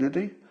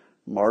 dignity,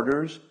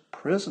 martyrs,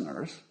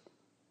 prisoners,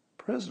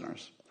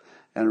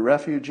 and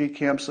refugee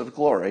camps of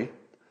glory,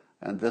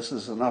 and this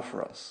is enough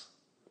for us.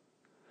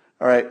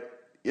 All right,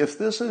 if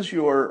this is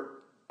your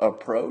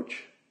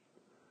approach,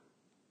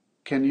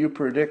 can you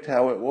predict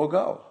how it will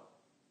go?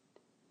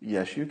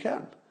 Yes, you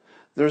can.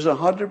 There's a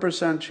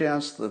 100%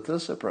 chance that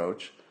this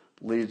approach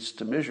leads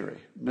to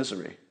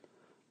misery.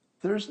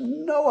 There's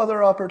no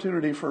other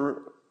opportunity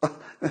for,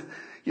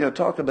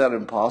 talk about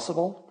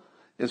impossible.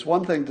 It's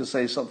one thing to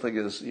say something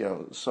is,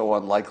 so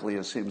unlikely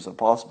it seems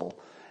impossible.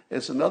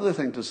 It's another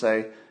thing to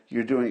say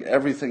you're doing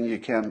everything you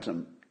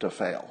can to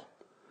fail.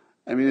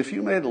 I mean, if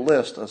you made a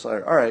list, I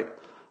say, all right,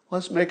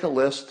 let's make a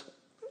list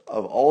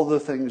of all the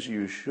things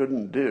you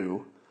shouldn't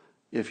do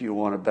if you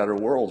want a better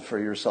world for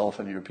yourself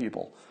and your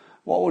people.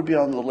 What would be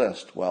on the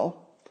list?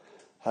 Well,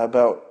 how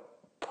about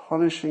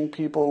punishing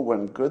people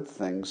when good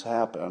things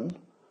happen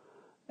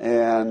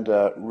and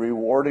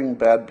rewarding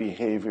bad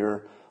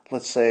behavior?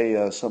 Let's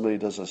say somebody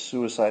does a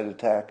suicide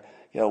attack.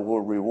 Yeah, we'll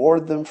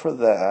reward them for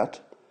that.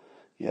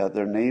 Yeah,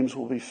 their names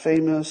will be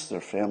famous.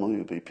 Their family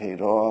will be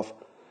paid off.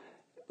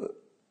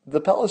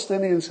 The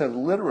Palestinians have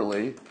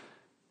literally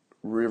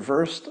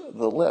reversed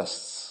the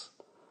lists.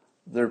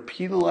 They're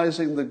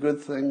penalizing the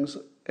good things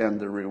and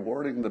they're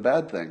rewarding the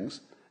bad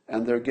things,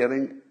 and they're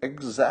getting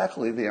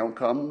exactly the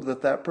outcome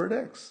that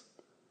predicts.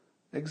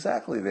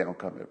 Exactly the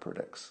outcome it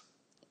predicts.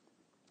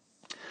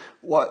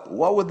 What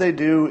would they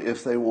do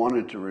if they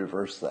wanted to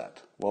reverse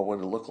that? What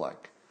would it look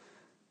like?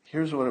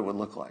 Here's what it would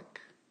look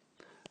like.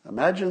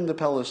 Imagine the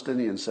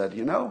Palestinians said,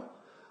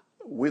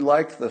 we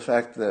like the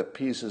fact that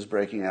peace is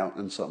breaking out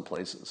in some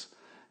places.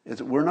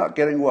 We're not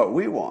getting what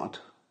we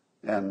want,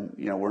 and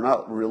we're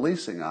not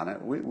releasing on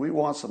it. We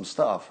want some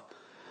stuff,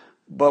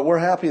 but we're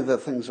happy that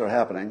things are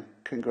happening.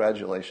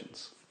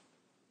 Congratulations.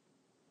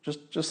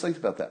 Just think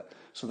about that.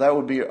 So that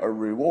would be a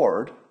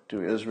reward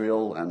to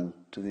Israel and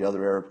to the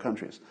other Arab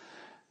countries.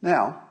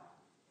 Now,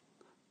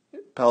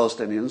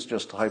 Palestinians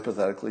just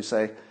hypothetically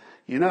say,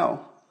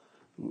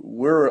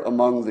 we're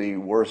among the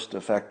worst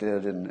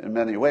affected in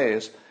many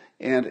ways,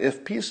 and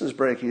if peace is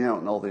breaking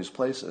out in all these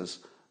places,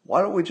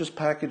 why don't we just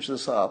package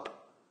this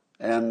up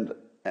and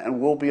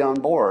we'll be on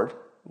board,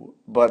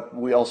 but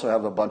we also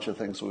have a bunch of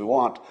things we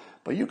want,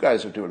 but you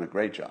guys are doing a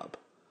great job.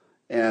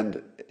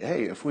 And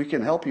hey, if we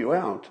can help you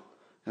out,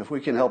 if we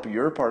can help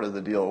your part of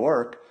the deal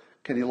work,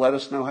 can you let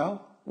us know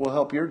how? We'll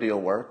help your deal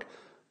work.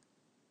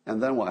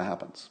 And then what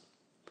happens?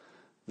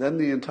 Then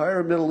the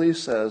entire Middle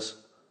East says,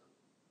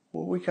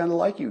 well, we kind of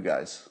like you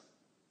guys.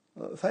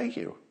 Thank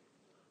you.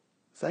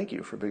 Thank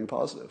you for being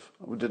positive.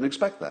 We didn't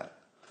expect that,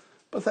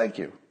 but thank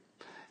you.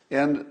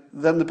 And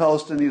then the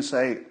Palestinians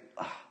say,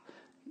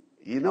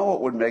 you know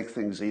what would make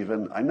things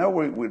even? I know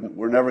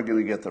we're never going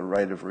to get the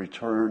right of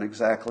return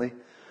exactly,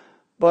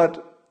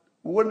 but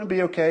wouldn't it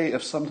be okay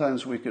if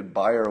sometimes we could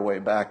buy our way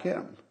back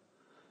in?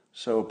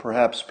 So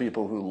perhaps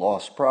people who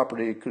lost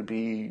property could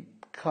be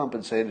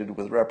compensated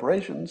with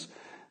reparations.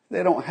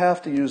 They don't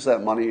have to use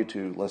that money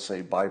to, let's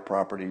say, buy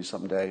property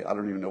someday. I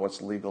don't even know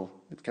what's legal.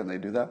 Can they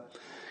do that?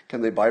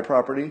 Can they buy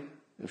property?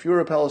 If you were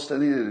a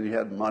Palestinian and you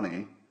had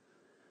money,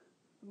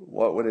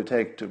 what would it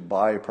take to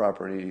buy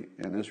property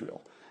in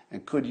Israel?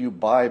 And could you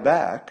buy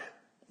back,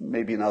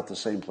 maybe not the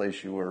same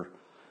place you were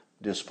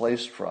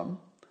displaced from,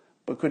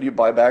 but could you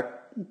buy back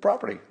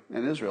property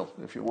in Israel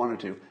if you wanted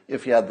to,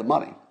 if you had the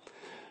money?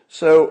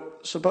 So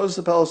suppose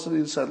the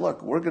Palestinians said,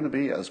 look, we're going to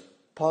be as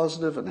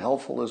positive and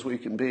helpful as we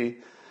can be,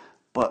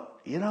 but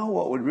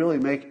what would really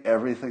make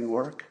everything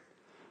work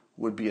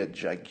would be a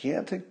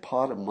gigantic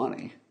pot of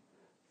money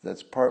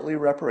that's partly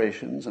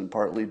reparations and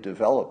partly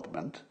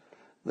development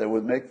that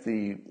would make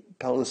the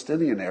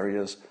Palestinian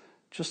areas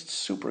just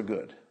super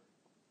good.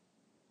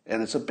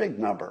 And it's a big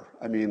number.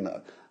 I mean,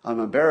 I'm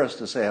embarrassed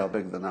to say how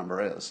big the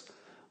number is.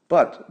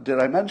 But did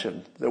I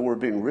mention that we're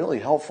being really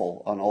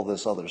helpful on all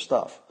this other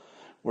stuff?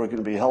 We're going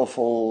to be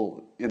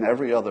helpful in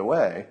every other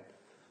way.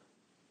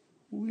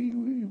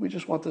 We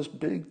just want this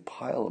big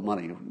pile of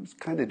money. It's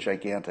kind of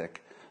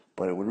gigantic,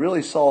 but it would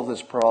really solve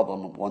this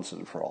problem once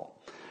and for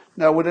all.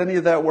 Now, would any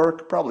of that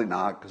work? Probably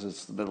not, because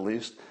it's the Middle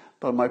East.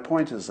 But my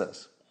point is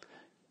this.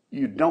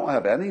 You don't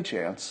have any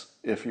chance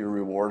if you're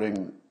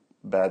rewarding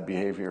bad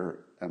behavior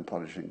and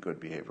punishing good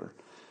behavior.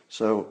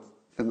 So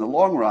in the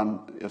long run,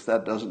 if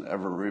that doesn't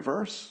ever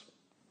reverse,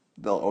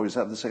 they'll always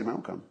have the same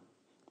outcome.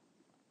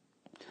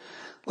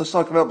 Let's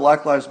talk about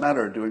Black Lives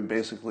Matter doing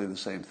basically the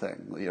same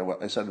thing.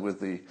 What I said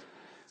with the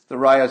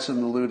riots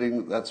and the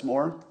looting, that's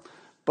more.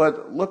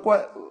 But look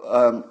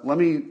let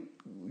me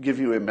give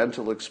you a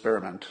mental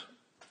experiment,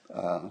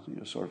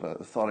 sort of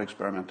a thought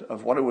experiment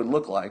of what it would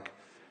look like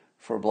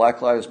for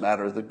Black Lives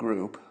Matter, the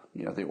group,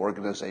 the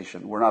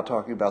organization. We're not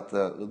talking about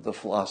the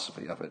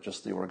philosophy of it,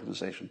 just the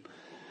organization.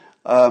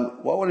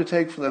 What would it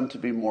take for them to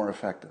be more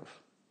effective?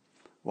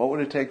 What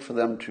would it take for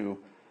them to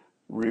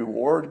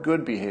reward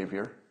good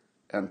behavior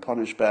and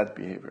punish bad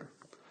behavior?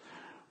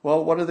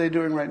 Well, what are they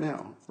doing right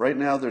now? Right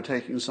now, they're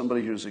taking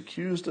somebody who's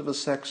accused of a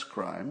sex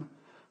crime,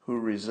 who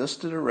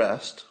resisted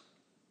arrest,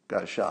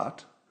 got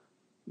shot.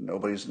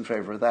 Nobody's in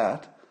favor of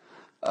that.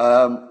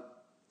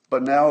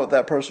 But now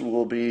that person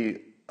will be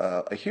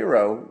a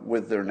hero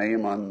with their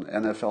name on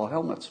NFL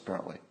helmets,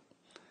 apparently.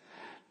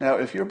 Now,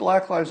 if you're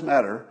Black Lives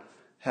Matter,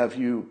 have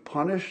you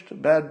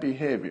punished bad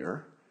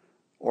behavior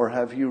or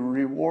have you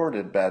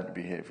rewarded bad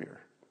behavior?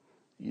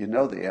 You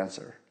know the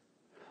answer.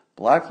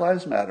 Black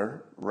Lives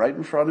Matter, right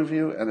in front of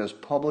you and as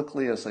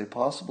publicly as they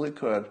possibly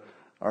could,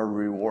 are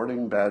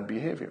rewarding bad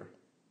behavior.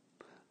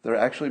 They're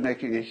actually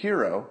making a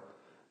hero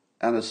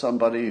and as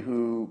somebody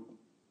who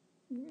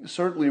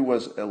certainly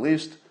was at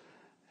least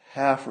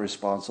half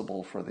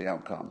responsible for the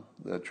outcome,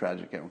 the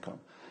tragic outcome.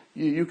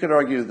 You could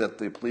argue that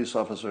the police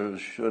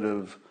officers should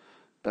have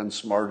been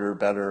smarter,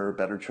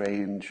 better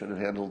trained, should have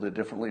handled it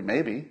differently.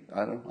 Maybe.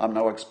 I'm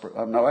no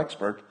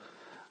expert.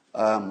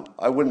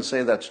 I wouldn't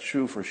say that's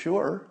true for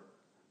sure,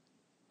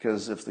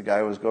 because if the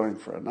guy was going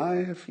for a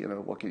knife,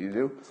 what can you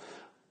do?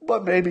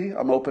 But maybe.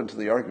 I'm open to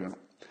the argument.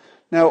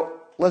 Now,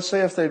 let's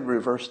say if they'd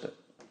reversed it.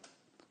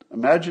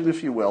 Imagine,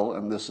 if you will,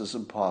 and this is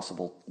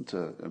impossible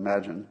to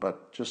imagine,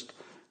 but just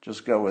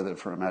go with it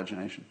for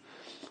imagination.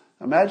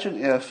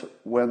 Imagine if,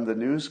 when the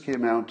news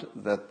came out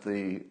that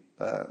the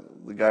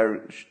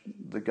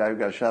guy who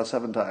got shot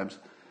 7 times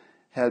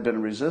had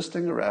been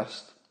resisting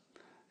arrest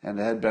and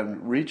had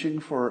been reaching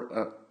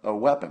for a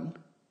weapon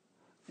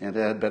and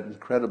had been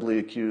credibly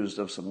accused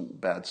of some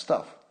bad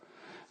stuff.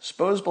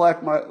 Suppose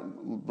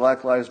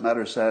Black Lives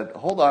Matter said,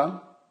 hold on,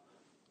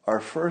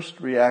 our first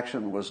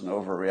reaction was an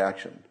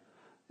overreaction.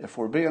 If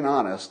we're being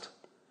honest,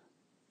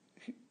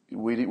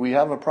 we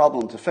have a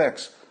problem to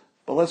fix,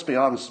 but let's be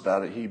honest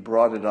about it. He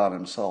brought it on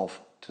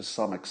himself to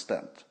some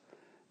extent.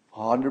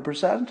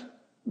 100%?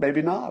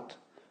 Maybe not.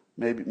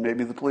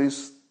 Maybe the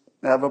police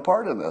have a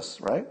part in this,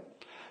 right?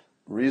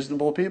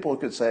 Reasonable people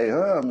could say,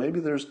 maybe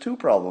there's 2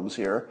 problems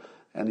here,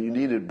 and you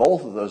needed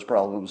both of those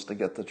problems to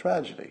get the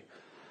tragedy.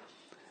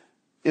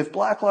 If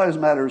Black Lives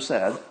Matter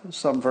said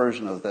some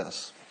version of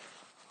this,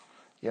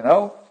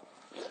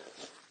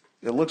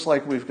 it looks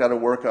like we've got to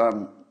work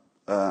on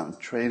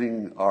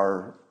training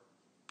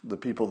the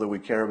people that we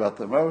care about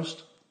the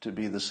most to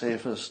be the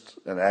safest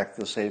and act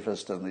the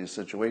safest in these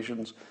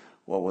situations.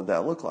 What would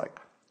that look like?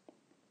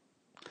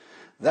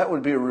 That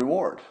would be a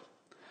reward.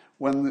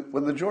 When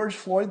the George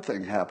Floyd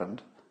thing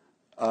happened,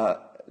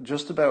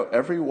 just about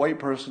every white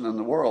person in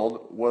the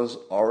world was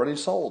already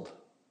sold.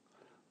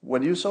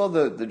 When you saw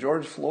the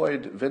George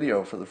Floyd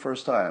video for the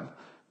first time,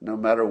 no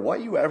matter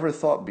what you ever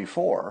thought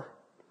before,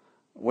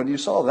 when you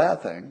saw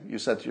that thing, you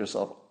said to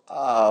yourself,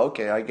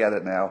 okay, I get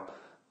it now.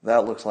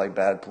 That looks like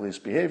bad police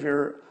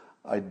behavior.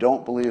 I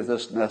don't believe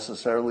this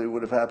necessarily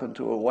would have happened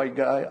to a white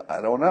guy.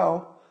 I don't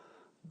know,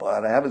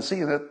 but I haven't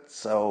seen it,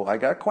 so I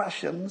got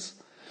questions.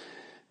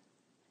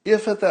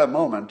 If at that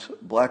moment,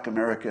 Black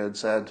America had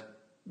said,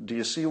 do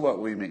you see what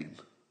we mean?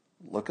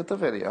 Look at the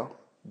video.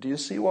 Do you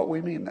see what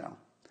we mean now?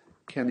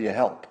 Can you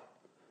help?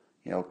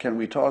 Can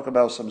we talk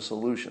about some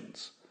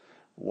solutions?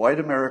 White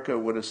America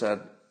would have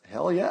said,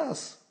 hell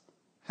yes.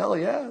 Hell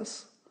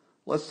yes.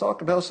 Let's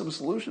talk about some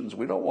solutions.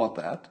 We don't want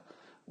that.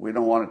 We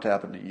don't want it to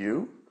happen to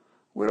you.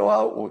 We don't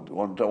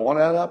want it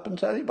to happen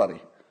to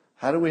anybody.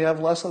 How do we have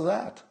less of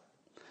that?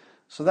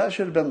 So that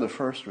should have been the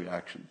first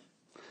reaction,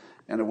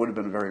 and it would have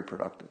been very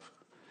productive.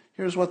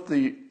 Here's what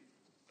the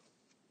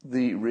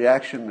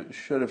reaction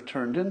should have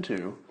turned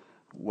into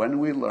when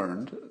we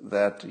learned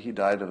that he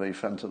died of a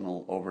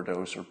fentanyl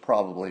overdose, or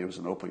probably it was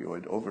an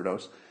opioid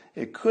overdose.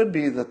 It could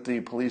be that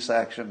the police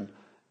action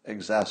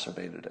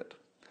exacerbated it.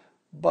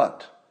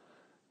 But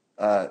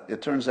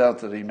it turns out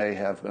that he may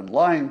have been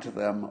lying to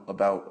them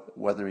about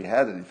whether he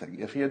had anything.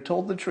 If he had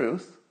told the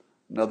truth,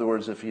 in other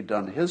words, if he'd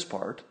done his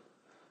part,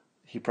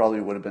 he probably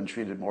would have been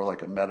treated more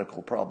like a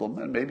medical problem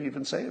and maybe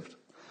even saved.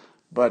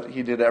 But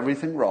he did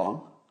everything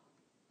wrong,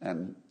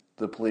 and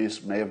the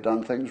police may have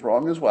done things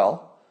wrong as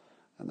well,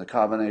 and the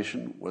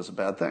combination was a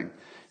bad thing.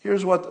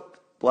 Here's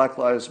what Black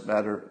Lives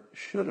Matter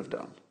should have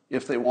done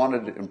if they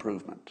wanted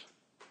improvement.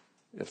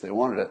 If they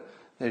wanted it,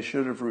 they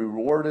should have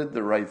rewarded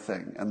the right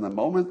thing. And the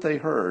moment they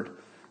heard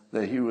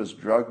that he was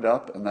drugged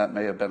up, and that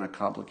may have been a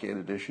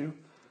complicated issue,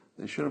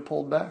 they should have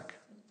pulled back.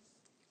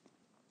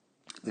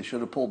 They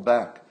should have pulled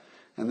back.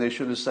 And they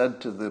should have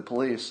said to the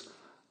police,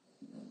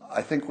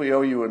 I think we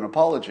owe you an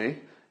apology.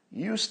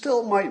 you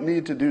still might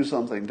need to do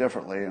something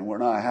differently, and we're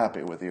not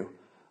happy with you,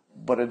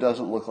 but it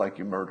doesn't look like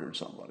you murdered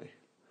somebody.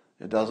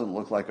 It doesn't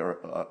look like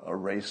a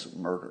race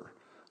murder.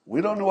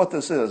 We don't know what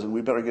this is, and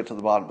we better get to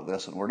the bottom of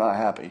this, and we're not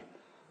happy,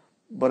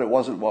 but it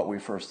wasn't what we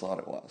first thought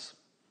it was.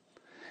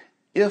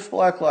 If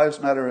Black Lives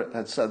Matter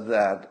had said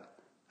that,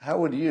 how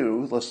would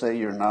you, let's say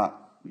you're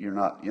not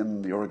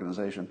in the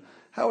organization,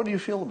 how would you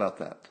feel about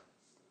that?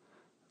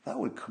 That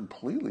would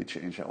completely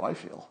change how I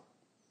feel.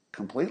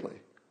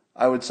 Completely.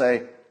 I would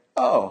say,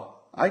 oh,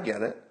 I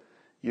get it.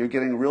 You're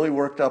getting really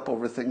worked up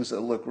over things that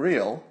look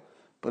real,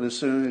 but as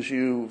soon as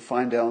you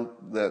find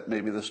out that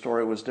maybe the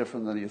story was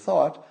different than you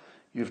thought,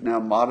 you've now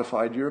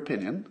modified your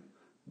opinion,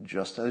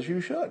 just as you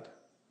should.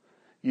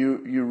 You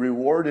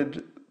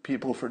rewarded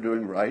people for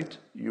doing right.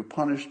 You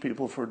punished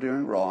people for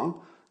doing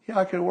wrong. Yeah,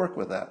 I could work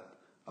with that.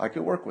 I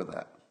could work with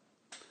that.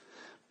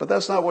 But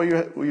that's not what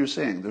you're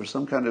seeing. There's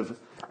some kind of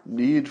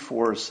need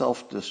for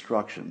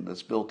self-destruction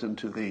that's built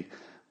into the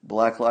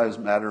Black Lives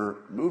Matter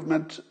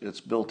movement. It's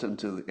built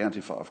into the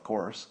Antifa, of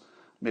course.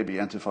 Maybe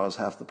Antifa is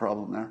half the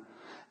problem there.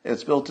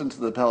 It's built into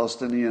the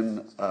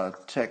Palestinian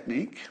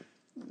technique.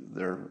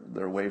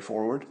 Their way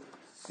forward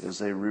is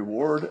they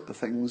reward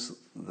things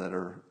that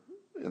are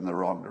in the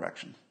wrong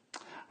direction.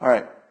 All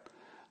right.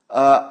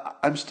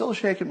 I'm still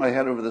shaking my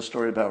head over the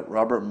story about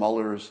Robert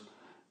Mueller's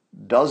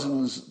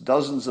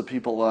dozens of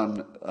people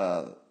on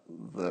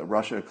the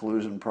Russia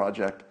collusion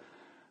project.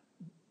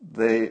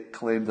 They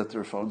claim that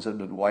their phones had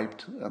been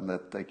wiped and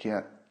that they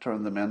can't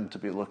turn them in to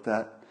be looked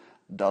at.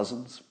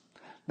 Dozens.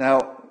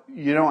 Now,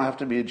 you don't have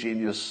to be a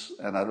genius,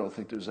 and I don't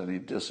think there's any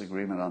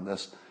disagreement on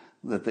this,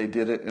 that they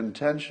did it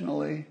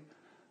intentionally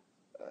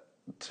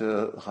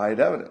to hide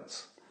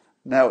evidence.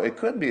 Now, it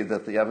could be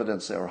that the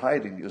evidence they were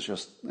hiding is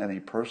just any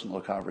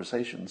personal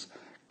conversations,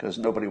 because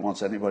nobody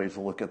wants anybody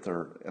to look at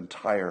their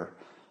entire,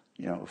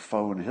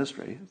 phone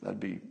history.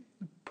 That'd be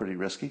pretty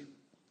risky.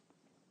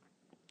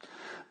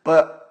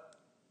 But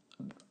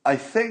I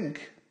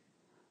think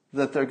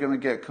that they're going to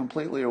get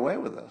completely away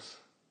with this.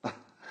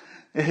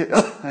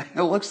 It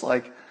looks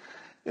like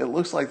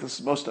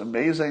this most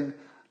amazing,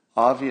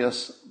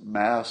 obvious,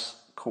 mass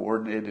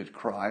coordinated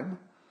crime,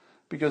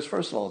 because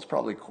first of all, it's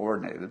probably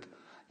coordinated.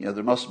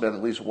 There must have been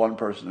at least one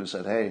person who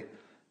said, hey,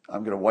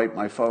 I'm going to wipe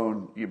my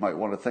phone. You might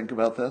want to think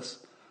about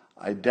this.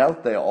 I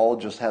doubt they all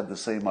just had the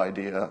same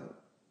idea,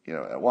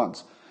 at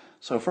once.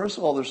 So first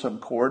of all, there's some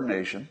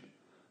coordination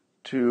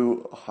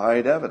to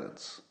hide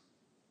evidence.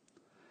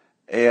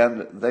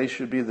 And they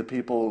should be the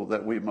people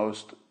that we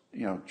most,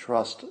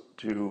 trust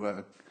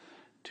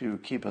to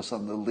keep us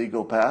on the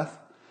legal path.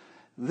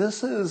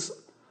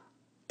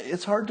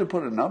 It's hard to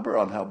put a number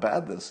on how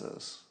bad this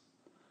is.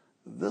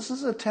 This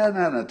is a 10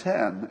 out of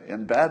 10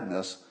 in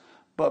badness,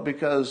 but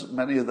because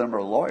many of them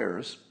are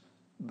lawyers,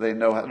 they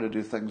know how to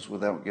do things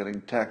without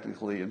getting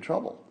technically in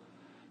trouble.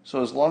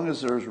 So as long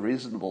as there's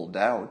reasonable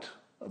doubt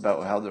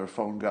about how their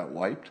phone got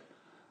wiped,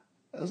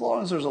 as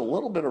long as there's a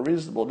little bit of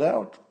reasonable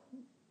doubt,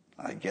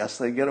 I guess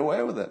they get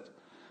away with it.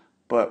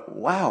 But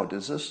wow,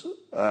 does this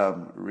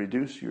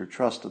reduce your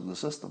trust in the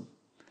system?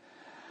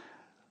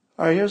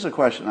 All right, here's a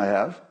question I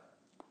have.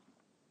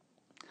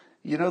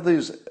 The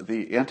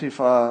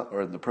Antifa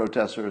or the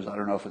protesters, I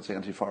don't know if it's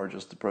Antifa or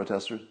just the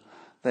protesters,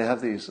 they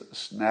have these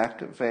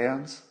snack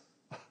vans.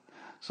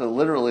 So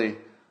literally,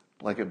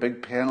 like a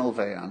big panel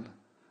van,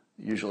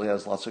 usually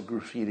has lots of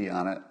graffiti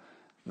on it,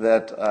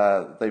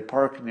 that they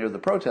park near the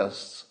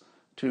protests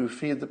to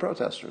feed the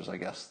protesters, I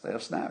guess. They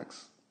have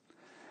snacks.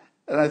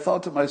 And I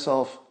thought to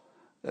myself,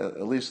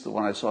 at least the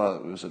one I saw,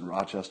 it was in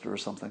Rochester or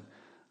something,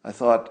 I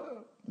thought,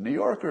 New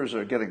Yorkers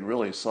are getting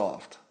really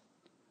soft.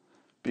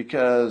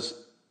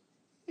 Because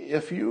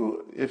if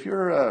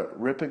you're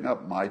ripping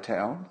up my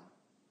town,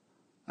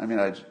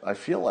 I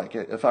feel like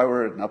it. If I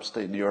were in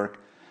upstate New York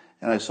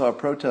and I saw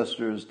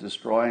protesters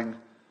destroying,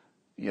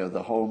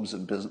 the homes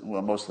and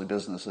mostly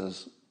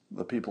businesses,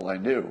 the people I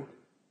knew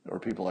or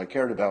people I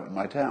cared about in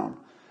my town,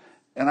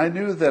 and I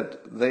knew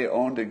that they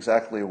owned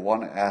exactly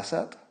one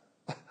asset.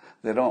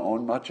 They don't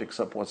own much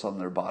except what's on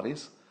their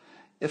bodies.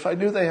 If I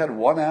knew they had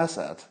one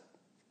asset,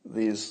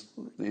 these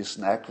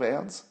snack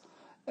vans,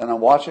 and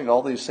I'm watching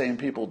all these same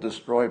people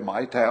destroy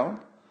my town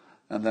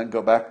and then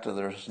go back to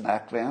their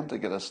snack van to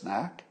get a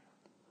snack,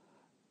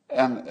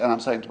 and I'm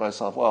saying to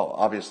myself, well,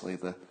 obviously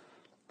the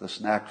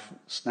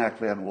snack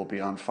van will be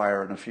on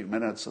fire in a few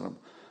minutes, and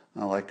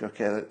I'm like,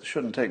 okay, it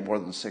shouldn't take more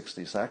than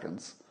 60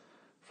 seconds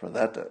for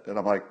that and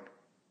I'm like,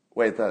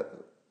 wait,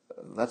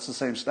 that's the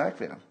same snack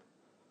van.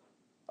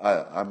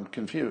 I'm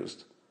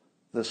confused.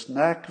 The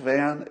snack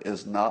van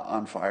is not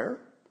on fire?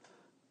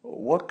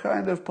 What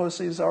kind of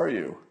pussies are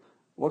you?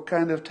 What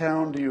kind of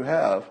town do you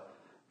have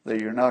that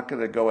you're not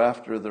going to go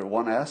after their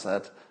one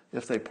asset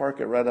if they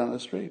park it right on the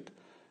street?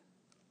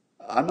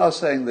 I'm not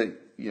saying that,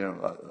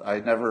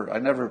 I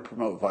never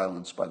promote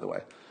violence, by the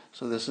way.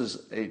 So this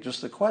is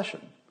just a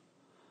question.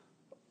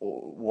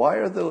 Why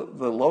are the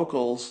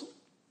locals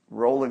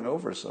rolling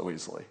over so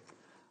easily?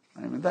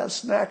 That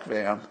snack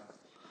van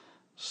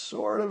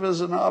sort of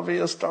is an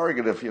obvious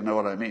target, if you know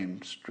what I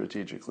mean,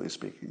 strategically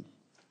speaking.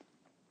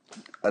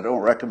 I don't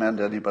recommend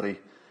anybody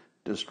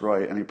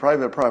destroy any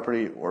private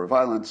property or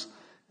violence.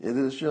 It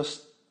is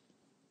just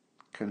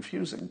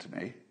confusing to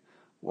me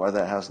why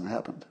that hasn't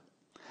happened.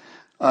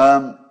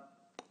 Um,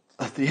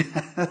 the,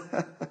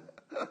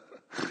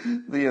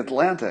 the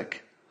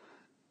Atlantic,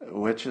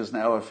 which is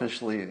now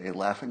officially a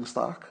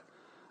laughingstock,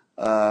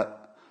 uh,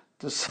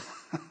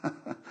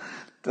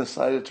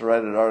 decided to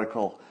write an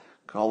article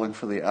calling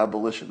for the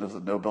abolition of the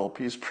Nobel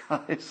Peace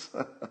Prize.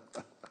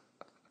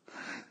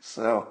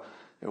 So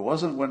it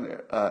wasn't when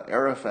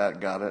Arafat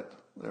got it.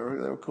 They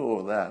were cool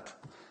with that.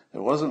 It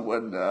wasn't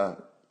when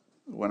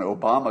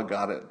Obama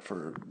got it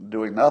for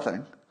doing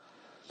nothing.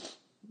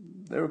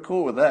 They were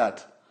cool with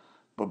that.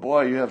 But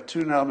boy, you have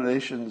 2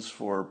 nominations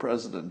for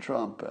President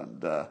Trump,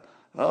 and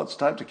well, it's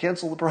time to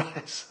cancel the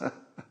prize.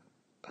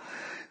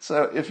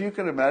 So if you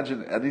can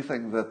imagine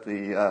anything that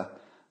the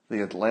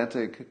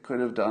Atlantic could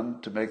have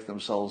done to make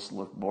themselves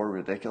look more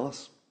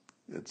ridiculous,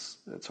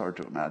 it's hard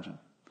to imagine.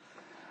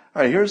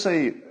 All right, here's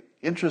a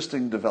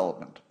interesting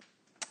development.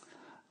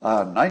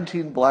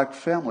 19 black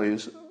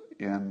families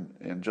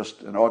in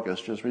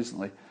August, just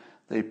recently,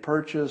 they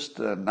purchased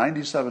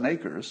 97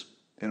 acres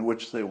in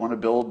which they want to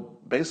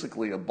build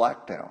basically a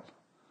black town.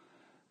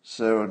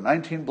 So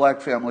 19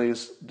 black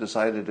families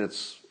decided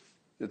it's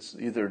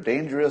either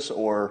dangerous,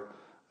 or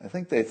I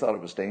think they thought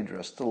it was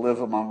dangerous to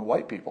live among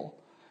white people,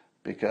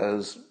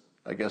 because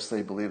I guess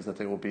they believe that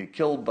they will be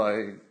killed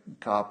by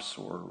cops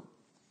or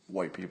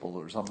white people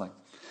or something.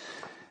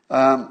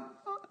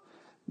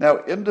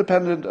 Now,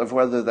 independent of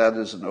whether that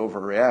is an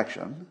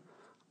overreaction,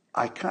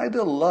 I kind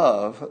of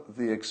love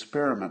the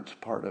experiment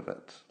part of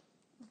it.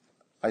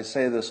 I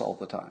say this all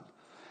the time.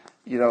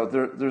 You know,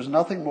 there's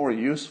nothing more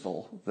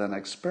useful than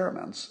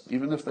experiments,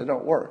 even if they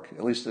don't work.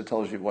 At least it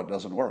tells you what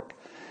doesn't work.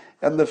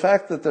 And the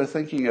fact that they're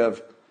thinking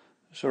of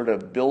sort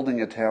of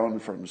building a town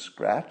from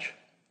scratch,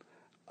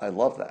 I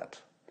love that.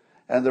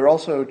 And they're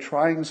also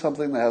trying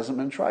something that hasn't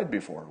been tried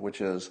before,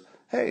 which is,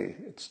 hey,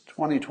 it's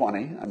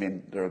 2020. I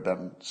mean, there have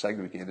been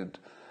segregated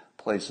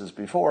places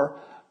before,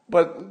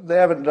 but they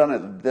haven't done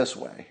it this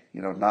way.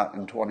 You know, not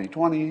in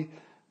 2020,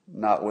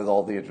 not with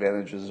all the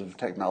advantages of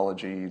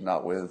technology,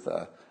 not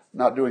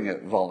doing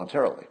it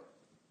voluntarily.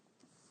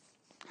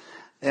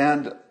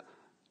 And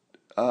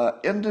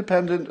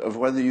independent of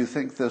whether you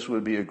think this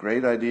would be a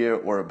great idea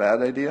or a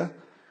bad idea,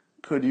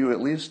 could you at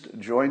least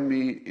join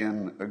me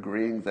in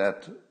agreeing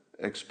that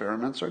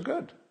experiments are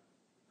good?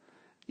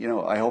 You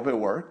know, I hope it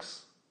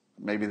works.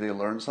 Maybe they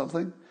learn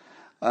something.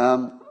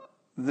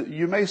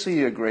 You may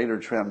see a greater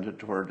trend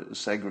toward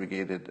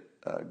segregated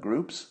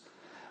groups,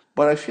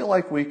 but I feel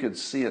like we could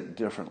see it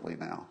differently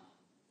now.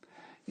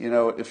 You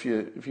know, if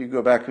you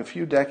go back a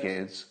few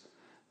decades,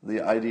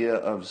 the idea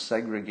of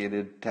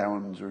segregated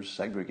towns or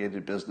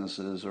segregated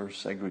businesses or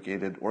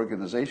segregated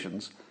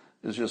organizations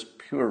is just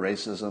pure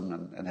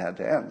racism and had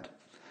to end.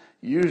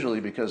 Usually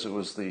because it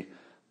was the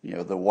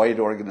white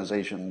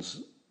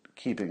organizations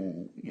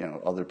keeping,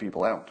 other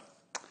people out.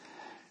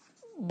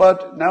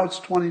 But now it's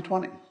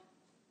 2020.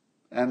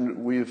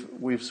 And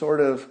we've sort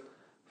of,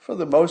 for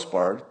the most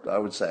part, I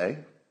would say,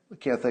 I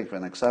can't think of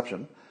an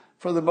exception,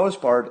 for the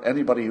most part,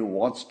 anybody who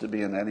wants to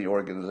be in any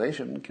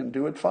organization can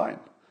do it fine.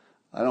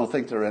 I don't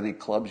think there are any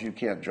clubs you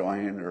can't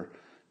join or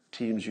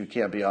teams you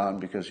can't be on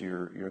because of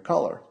your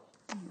color,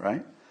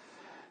 right?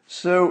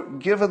 So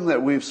given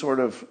that we've sort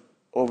of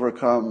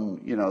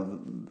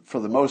overcome, for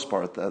the most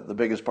part, the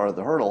biggest part of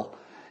the hurdle,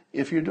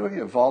 if you're doing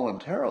it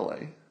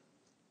voluntarily,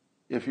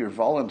 if you're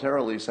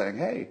voluntarily saying,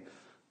 hey,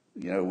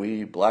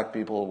 we black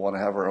people want to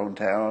have our own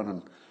town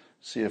and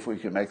see if we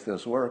can make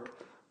this work,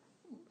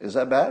 is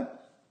that bad?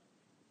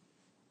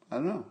 I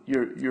don't know.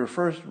 Your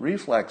first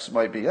reflex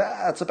might be,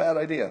 it's a bad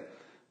idea.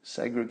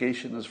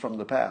 Segregation is from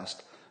the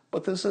past.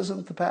 But this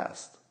isn't the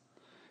past.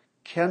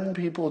 Can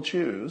people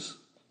choose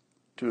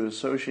to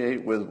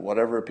associate with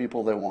whatever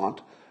people they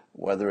want,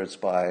 whether it's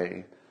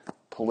by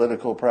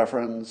political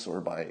preference or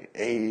by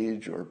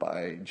age or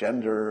by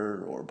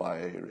gender or by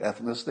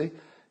ethnicity,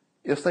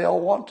 if they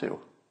all want to?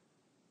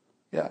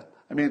 Yeah.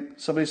 I mean,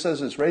 somebody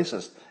says it's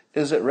racist.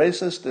 Is it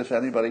racist if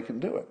anybody can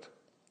do it?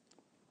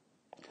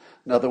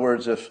 In other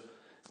words, if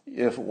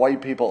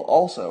white people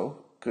also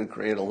could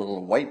create a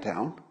little white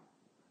town,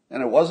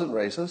 and it wasn't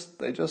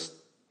racist, I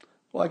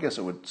guess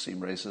it would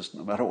seem racist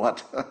no matter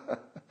what.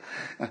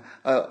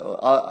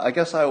 I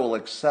guess I will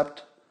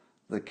accept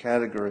the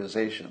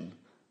categorization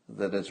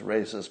that it's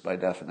racist by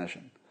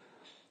definition.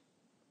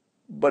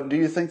 But do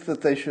you think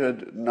that they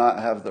should not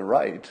have the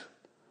right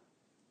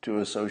to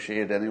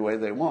associate any way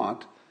they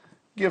want,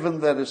 given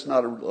that it's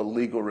not a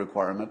legal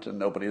requirement and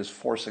nobody is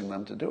forcing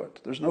them to do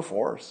it? There's no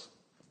force.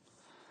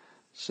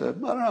 So, I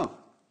don't know.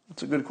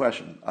 It's a good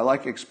question. I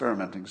like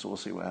experimenting, so we'll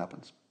see what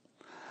happens.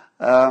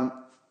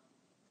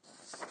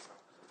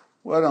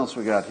 What else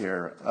we got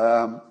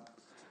here?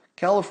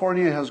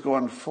 California has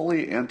gone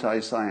fully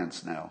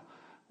anti-science now,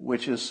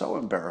 which is so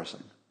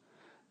embarrassing.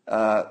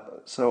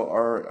 So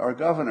our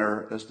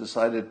governor has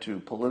decided to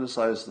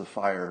politicize the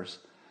fires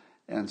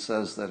and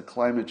says that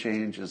climate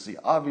change is the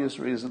obvious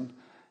reason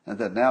and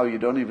that now you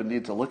don't even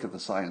need to look at the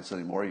science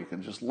anymore. You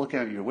can just look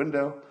out your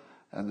window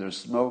and there's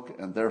smoke,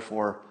 and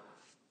therefore,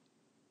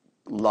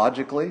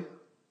 logically,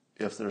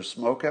 if there's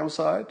smoke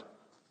outside,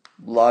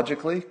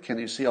 logically, can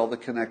you see all the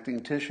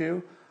connecting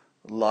tissue?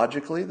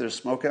 Logically, there's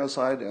smoke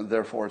outside, and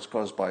therefore it's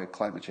caused by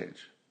climate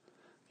change.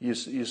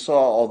 You saw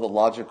all the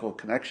logical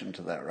connection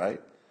to that,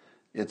 right?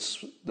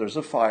 There's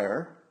a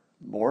fire,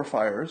 more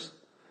fires,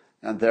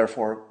 and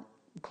therefore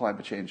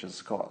climate change is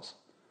the cause.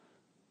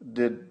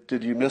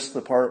 Did you miss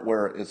the part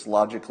where it's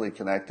logically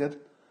connected?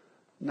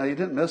 No, you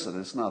didn't miss it.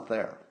 It's not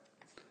there.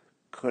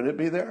 Could it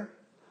be there?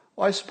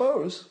 Well, I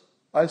suppose.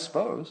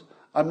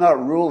 I'm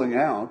not ruling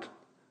out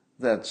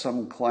that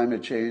some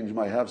climate change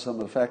might have some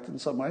effect in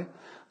some way.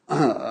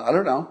 I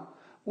don't know.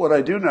 What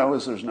I do know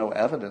is there's no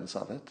evidence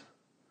of it.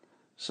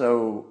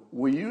 So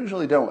we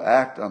usually don't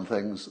act on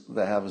things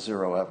that have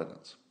zero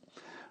evidence.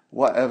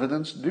 What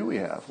evidence do we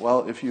have?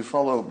 Well, if you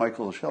follow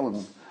Michael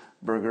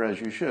Shellenberger,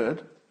 as you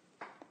should,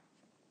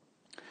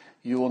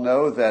 you will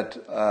know that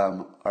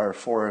our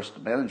forest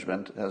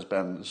management has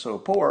been so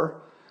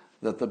poor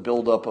that the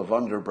buildup of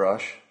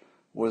underbrush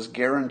was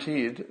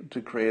guaranteed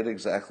to create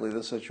exactly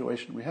the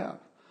situation we have.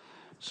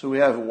 So we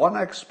have one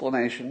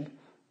explanation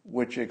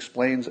which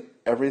explains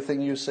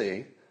everything you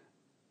see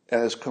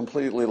and is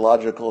completely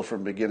logical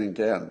from beginning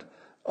to end.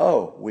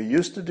 Oh, we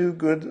used to do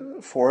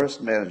good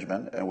forest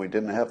management and we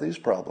didn't have these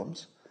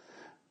problems.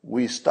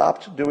 We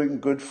stopped doing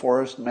good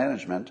forest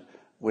management,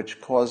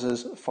 which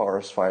causes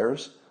forest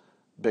fires,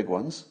 big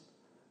ones.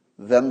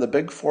 Then the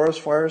big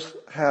forest fires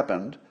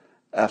happened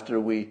after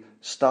we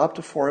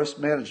stopped forest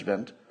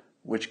management,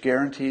 which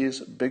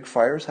guarantees big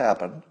fires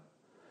happen.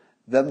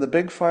 Then the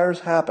big fires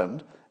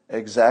happened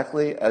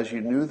exactly as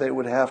you knew they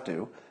would have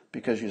to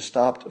because you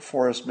stopped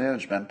forest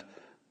management,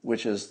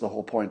 which is the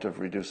whole point of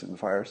reducing the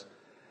fires.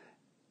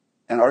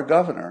 And our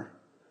governor,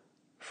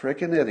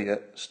 frickin'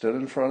 idiot, stood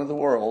in front of the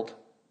world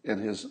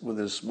with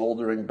his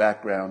smoldering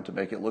background to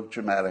make it look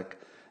dramatic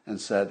and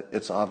said,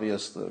 it's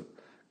obvious the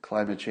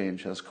climate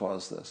change has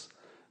caused this.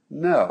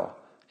 No,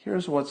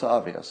 here's what's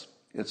obvious.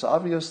 It's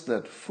obvious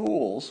that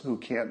fools who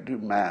can't do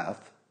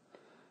math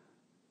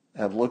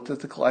have looked at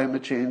the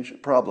climate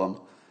change problem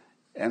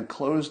and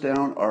closed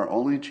down our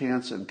only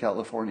chance in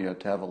California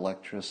to have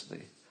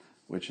electricity,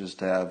 which is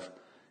to have,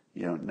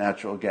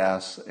 natural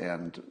gas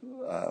and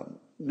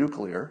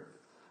nuclear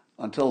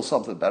until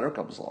something better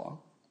comes along.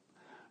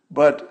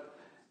 But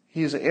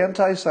he's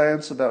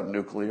anti-science about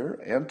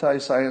nuclear,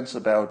 anti-science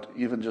about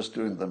even just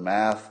doing the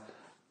math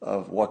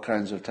of what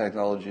kinds of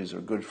technologies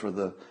are good for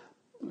the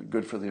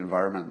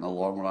environment in the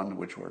long run,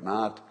 which we're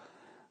not.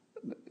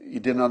 He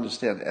didn't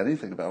understand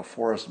anything about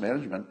forest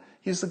management.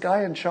 He's the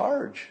guy in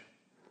charge.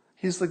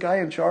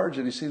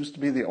 And he seems to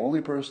be the only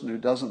person who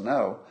doesn't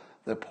know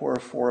that poor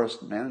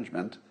forest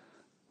management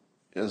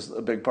is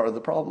a big part of the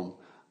problem.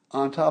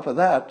 On top of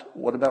that,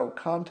 what about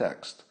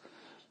context?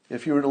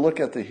 If you were to look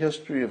at the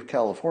history of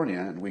California,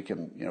 and we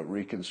can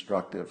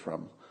reconstruct it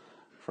from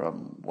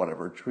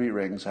whatever, tree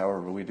rings,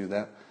 however we do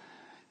that,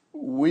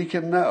 we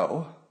can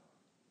know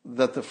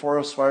that the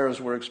forest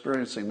fires we're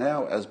experiencing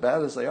now, as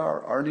bad as they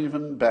are, aren't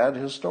even bad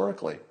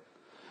historically.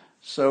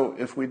 So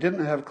if we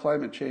didn't have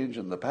climate change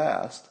in the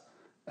past,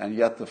 and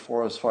yet the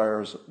forest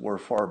fires were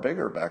far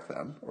bigger back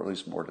then, or at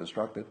least more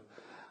destructive,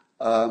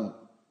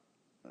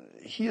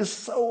 he is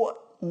so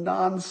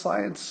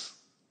non-science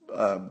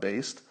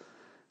based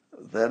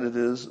that it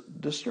is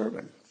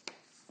disturbing.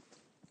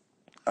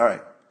 All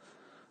right.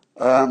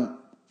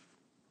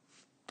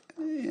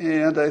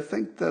 And I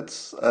think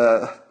that's...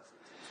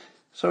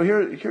 So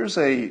here's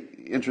a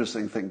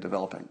interesting thing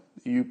developing.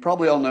 You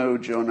probably all know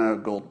Jonah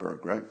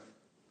Goldberg, right?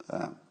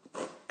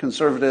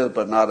 Conservative,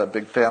 but not a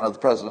big fan of the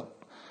president.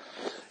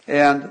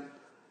 And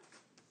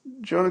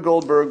Jonah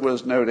Goldberg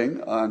was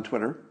noting on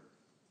Twitter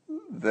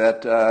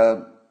that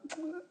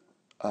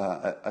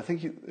I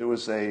think it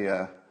was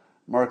a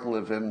Mark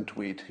Levin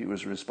tweet he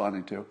was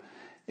responding to.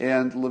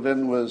 And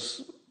Levin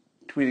was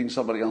tweeting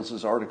somebody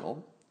else's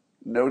article,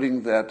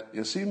 noting that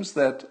it seems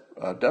that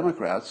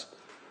Democrats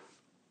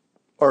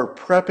are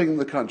prepping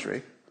the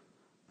country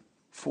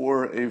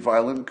for a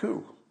violent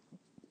coup,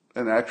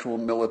 an actual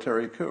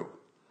military coup.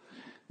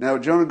 Now,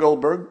 Jonah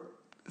Goldberg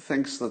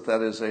thinks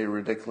that is a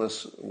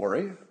ridiculous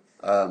worry.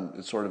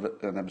 It's sort of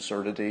an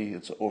absurdity.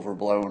 It's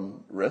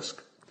overblown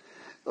risk.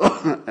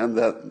 And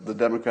that the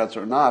Democrats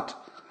are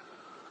not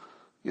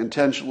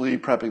intentionally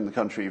prepping the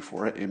country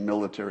for a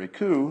military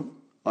coup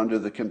under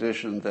the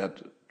condition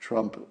that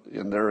Trump,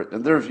 in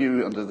their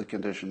view, under the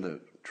condition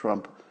that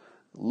Trump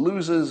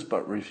loses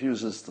but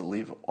refuses to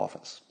leave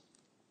office.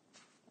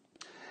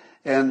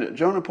 And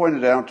Jonah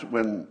pointed out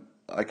when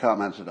I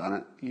commented on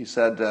it, he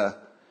said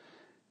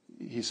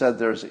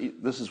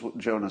this is what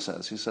Jonah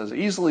says. He says,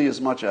 easily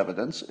as much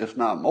evidence, if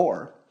not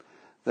more,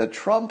 that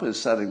Trump is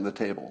setting the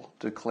table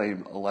to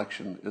claim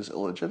election is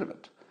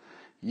illegitimate.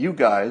 You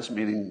guys,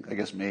 meaning, I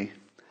guess me,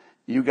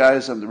 you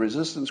guys and the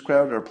resistance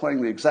crowd are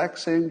playing the exact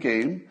same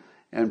game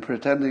and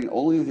pretending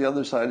only the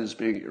other side is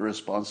being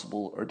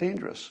irresponsible or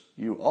dangerous.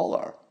 You all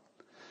are.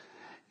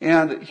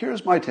 And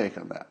here's my take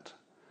on that.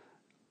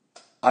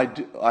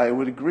 I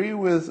would agree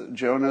with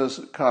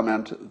Jonah's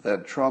comment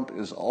that Trump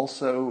is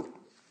also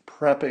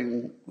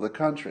prepping the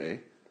country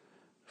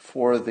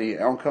for the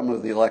outcome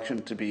of the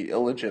election to be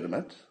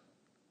illegitimate,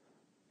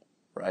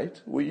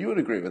 right? Well, you would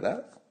agree with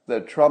that?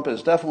 That Trump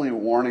is definitely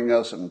warning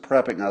us and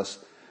prepping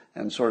us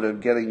and sort of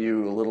getting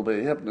you a little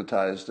bit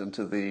hypnotized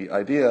into the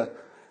idea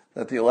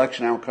that the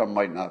election outcome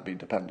might not be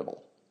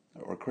dependable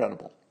or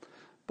credible.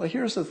 But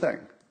here's the thing.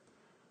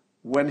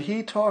 When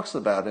he talks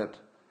about it,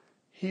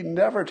 he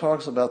never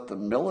talks about the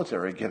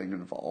military getting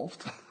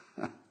involved.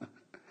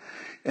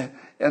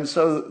 And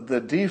so the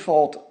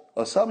default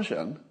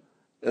assumption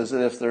is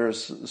that if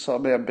there's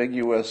some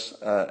ambiguous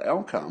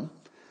outcome,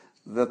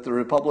 that the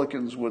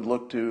Republicans would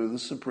look to the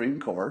Supreme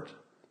Court,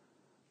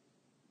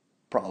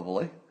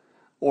 probably,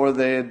 or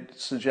they'd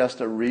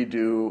suggest a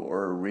redo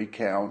or a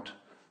recount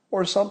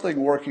or something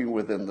working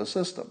within the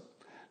system.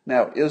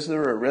 Now, is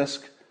there a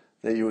risk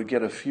that you would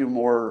get a few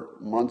more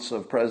months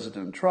of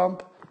President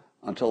Trump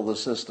until the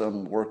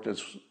system worked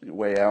its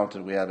way out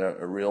and we had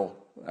a real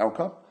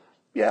outcome?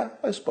 Yeah,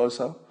 I suppose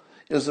so.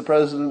 Is the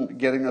president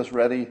getting us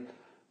ready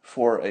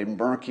for a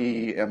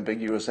murky,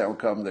 ambiguous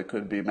outcome that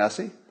could be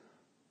messy?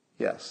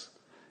 Yes.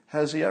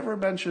 Has he ever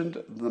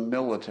mentioned the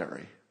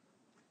military?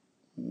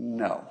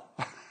 No.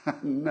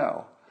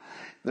 No.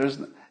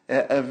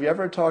 Have you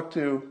ever talked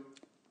to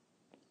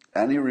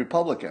any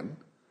Republican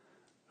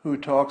who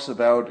talks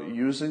about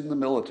using the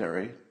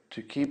military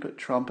to keep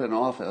Trump in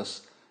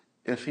office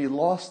if he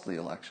lost the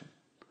election?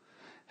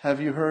 Have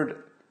you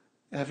heard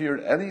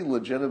any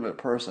legitimate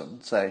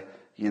person say,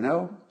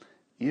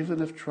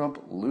 even if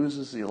Trump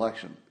loses the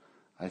election,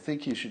 I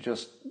think he should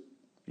just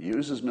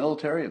use his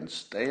military and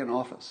stay in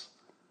office?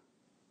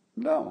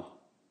 No.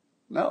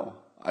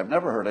 I've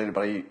never heard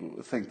anybody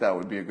think that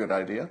would be a good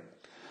idea.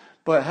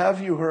 But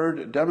have you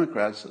heard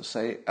Democrats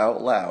say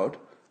out loud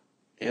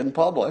in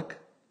public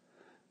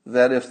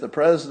that if the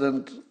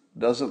president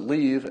doesn't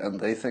leave and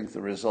they think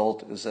the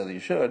result is that he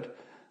should,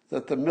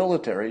 that the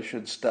military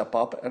should step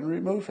up and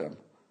remove him?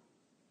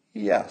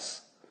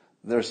 Yes.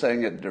 They're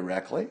saying it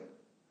directly.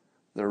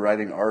 They're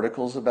writing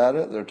articles about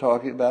it. They're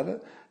talking about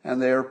it.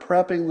 And they are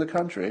prepping the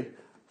country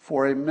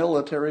for a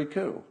military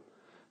coup.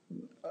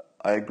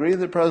 I agree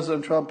that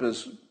President Trump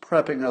is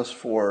prepping us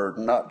for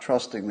not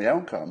trusting the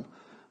outcome,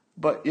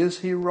 but is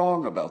he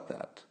wrong about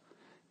that?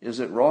 Is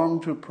it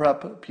wrong to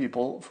prep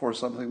people for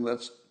something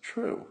that's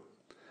true?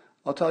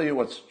 I'll tell you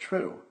what's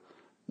true.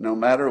 No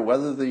matter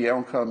whether the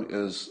outcome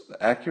is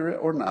accurate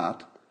or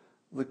not,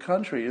 the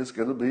country is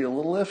going to be a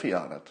little iffy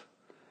on it.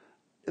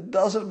 It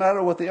doesn't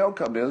matter what the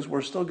outcome is,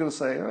 we're still going to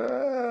say,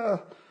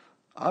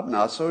 I'm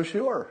not so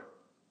sure.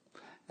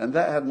 And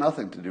that had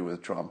nothing to do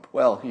with Trump.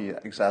 Well, he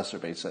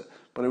exacerbates it,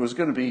 but it was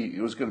going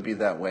to be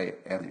that way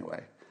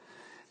anyway.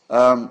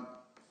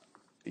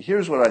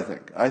 Here's what I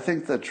think. I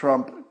think that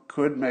Trump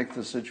could make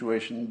the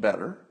situation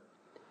better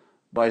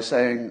by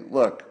saying,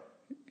 look,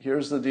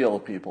 here's the deal,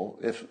 people.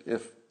 If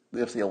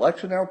the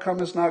election outcome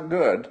is not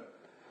good,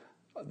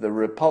 the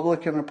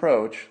Republican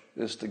approach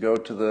is to go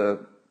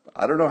to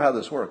I don't know how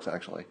this works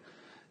actually,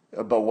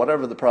 but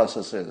whatever the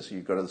process is,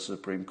 you go to the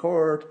Supreme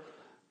Court,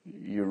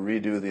 you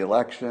redo the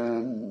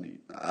election,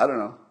 I don't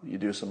know, you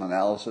do some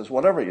analysis,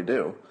 whatever you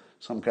do,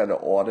 some kind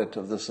of audit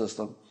of the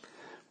system.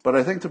 But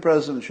I think the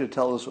president should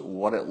tell us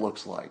what it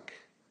looks like.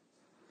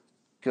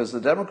 Because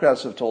the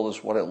Democrats have told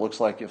us what it looks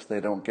like if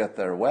they don't get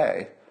their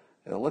way.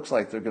 It looks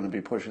like they're going to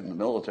be pushing the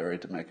military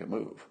to make a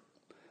move.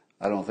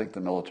 I don't think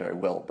the military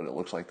will, but it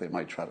looks like they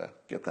might try to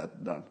get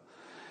that done.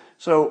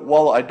 So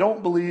while I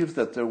don't believe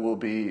that there will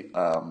be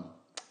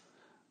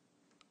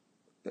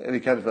any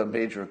kind of a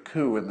major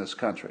coup in this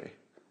country,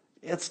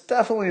 it's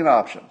definitely an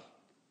option.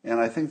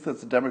 And I think that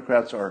the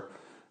Democrats are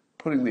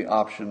putting the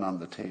option on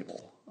the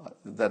table.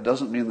 That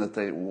doesn't mean that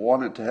they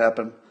want it to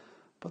happen,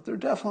 but they're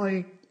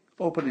definitely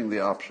opening the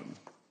option.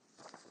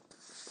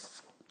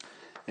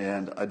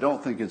 And I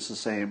don't think it's the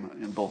same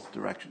in both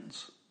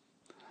directions.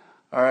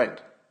 All right.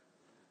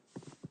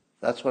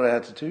 That's what I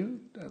had to do.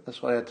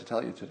 That's what I had to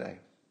tell you today.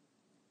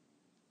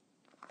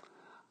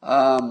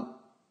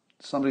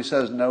 Somebody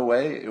says, no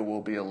way, it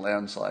will be a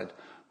landslide.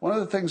 One of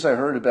the things I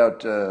heard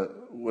about,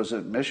 was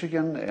it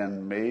Michigan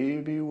and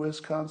maybe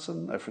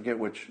Wisconsin? I forget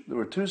which. There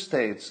were two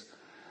states.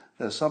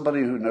 There's somebody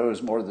who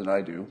knows more than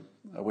I do.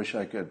 I wish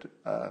I could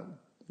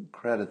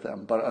credit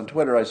them. But on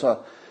Twitter, I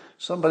saw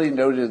somebody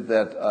noted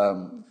that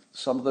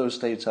some of those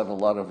states have a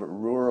lot of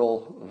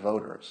rural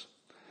voters.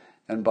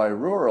 And by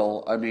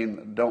rural, I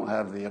mean don't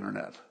have the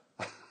internet.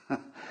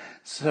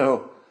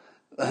 So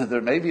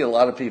there may be a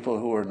lot of people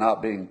who are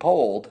not being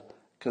polled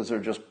because they're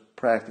just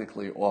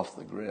practically off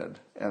the grid.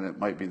 And it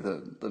might be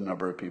the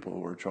number of people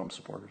who are Trump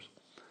supporters.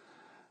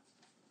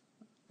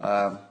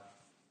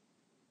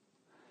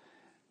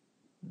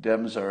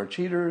 Dems are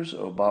cheaters.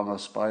 Obama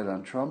spied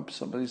on Trump,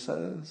 somebody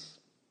says.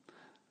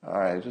 All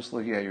right, just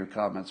looking at your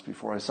comments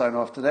before I sign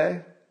off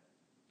today.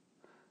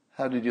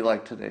 How did you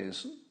like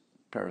today's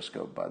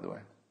Periscope, by the way?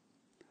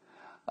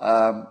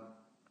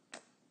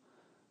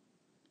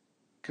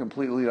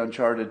 Completely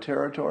uncharted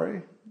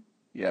territory.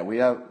 Yeah,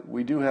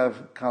 we do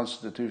have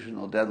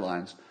constitutional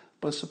deadlines,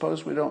 but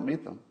suppose we don't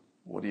meet them.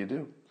 What do you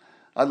do?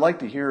 I'd like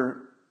to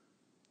hear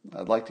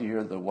I'd like to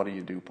hear the what do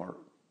you do part.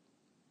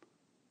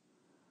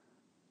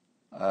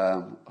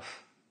 Um,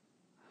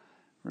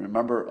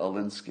 Remember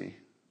Alinsky?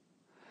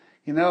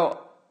 You know,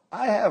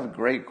 I have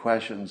great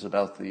questions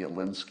about the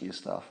Alinsky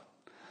stuff.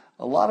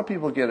 A lot of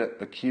people get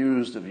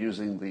accused of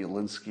using the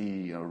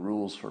Alinsky,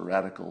 rules for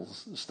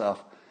radicals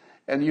stuff,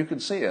 and you can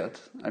see it.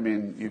 I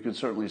mean, you can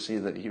certainly see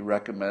that he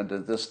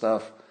recommended this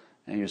stuff,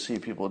 and you see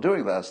people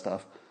doing that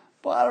stuff.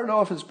 But I don't know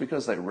if it's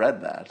because they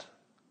read that.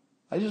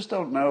 I just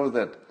don't know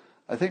that.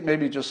 I think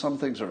maybe just some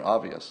things are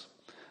obvious.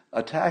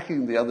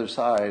 Attacking the other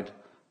side,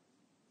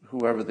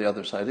 whoever the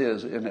other side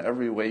is, in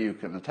every way you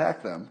can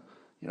attack them,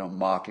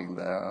 mocking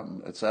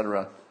them,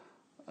 etc.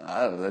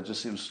 That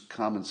just seems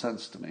common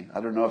sense to me. I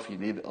don't know if you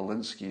need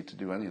Alinsky to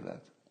do any of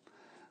that.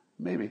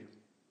 Maybe.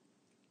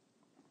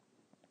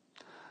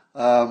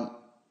 How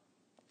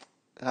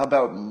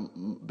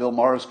about Bill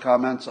Maher's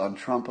comments on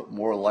Trump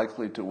more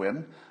likely to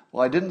win?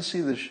 Well, I didn't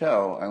see the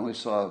show. I only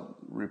saw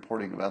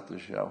reporting about the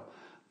show.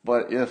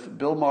 But if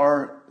Bill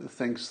Maher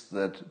thinks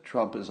that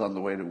Trump is on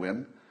the way to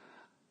win,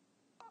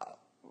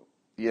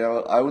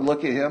 I would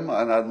look at him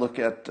and I'd look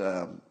at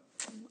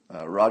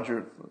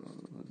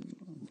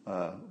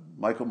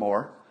Michael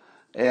Moore,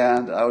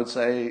 and I would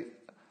say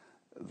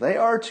they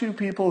are two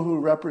people who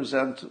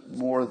represent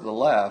more the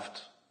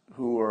left,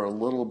 who are a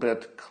little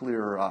bit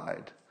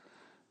clearer-eyed.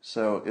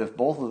 So if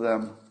both of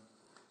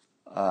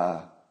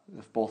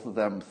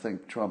them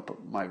think Trump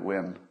might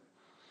win,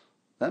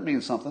 that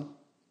means something.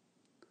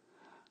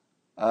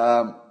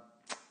 Well,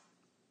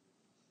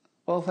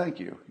 thank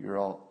you. You're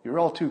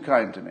all too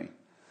kind to me.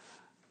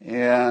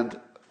 And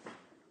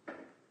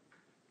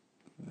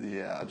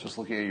yeah, just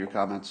looking at your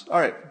comments. All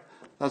right,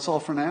 that's all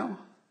for now.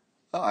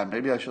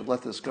 Maybe I should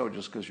let this go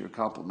just because you're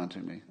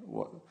complimenting me.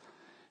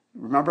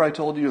 Remember I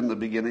told you in the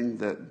beginning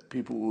that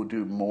people will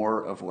do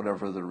more of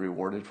whatever they're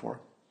rewarded for?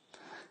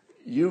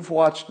 You've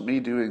watched me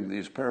doing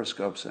these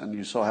periscopes and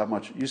you see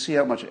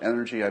how much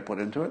energy I put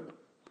into it?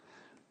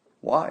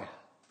 Why?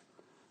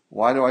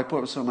 Why do I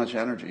put so much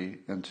energy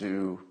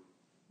into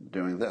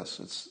doing this?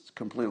 It's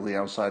completely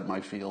outside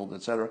my field,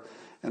 etc.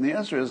 And the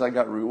answer is I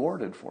got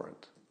rewarded for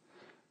it.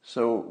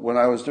 So when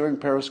I was doing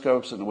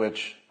periscopes in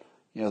which,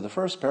 the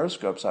first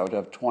periscopes I would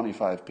have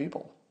 25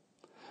 people.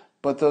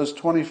 But those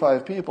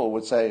 25 people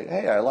would say,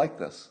 hey, I like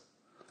this.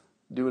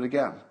 Do it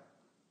again.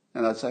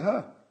 And I'd say,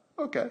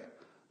 okay.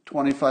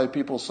 25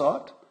 people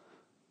saw it.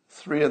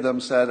 3 of them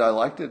said, I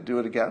liked it, do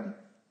it again.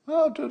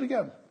 Oh, do it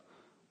again.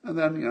 And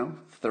then,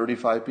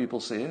 35 people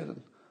see it,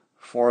 and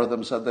 4 of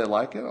them said they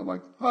like it. I'm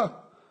like, I'll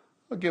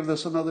give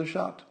this another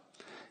shot.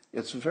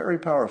 It's very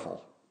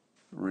powerful.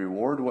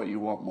 Reward what you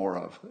want more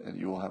of, and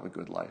you will have a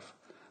good life.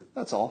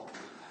 That's all.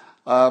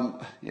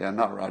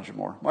 Not Roger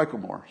Moore. Michael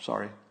Moore,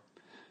 sorry.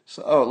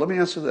 So, let me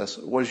answer this.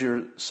 Was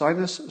your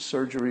sinus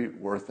surgery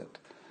worth it?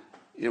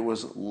 It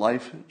was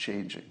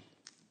life-changing.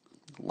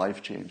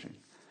 Life-changing.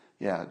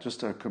 Yeah,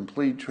 just a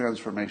complete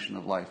transformation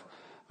of life.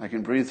 I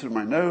can breathe through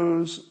my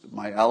nose.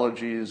 My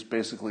allergies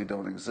basically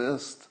don't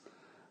exist.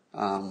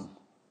 My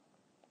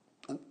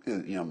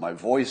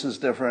voice is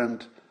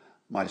different.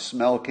 My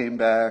smell came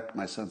back.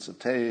 My sense of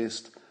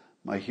taste.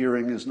 My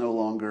hearing is no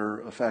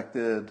longer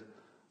affected.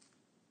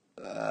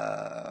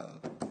 I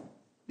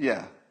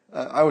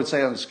would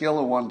say on a scale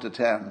of 1 to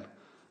 10,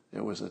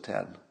 it was a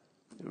 10.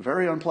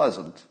 Very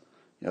unpleasant.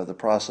 The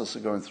process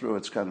of going through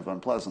it's kind of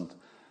unpleasant,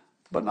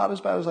 but not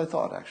as bad as I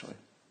thought, actually.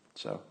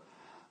 So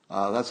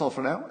that's all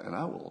for now, and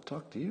I will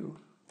talk to you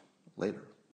later.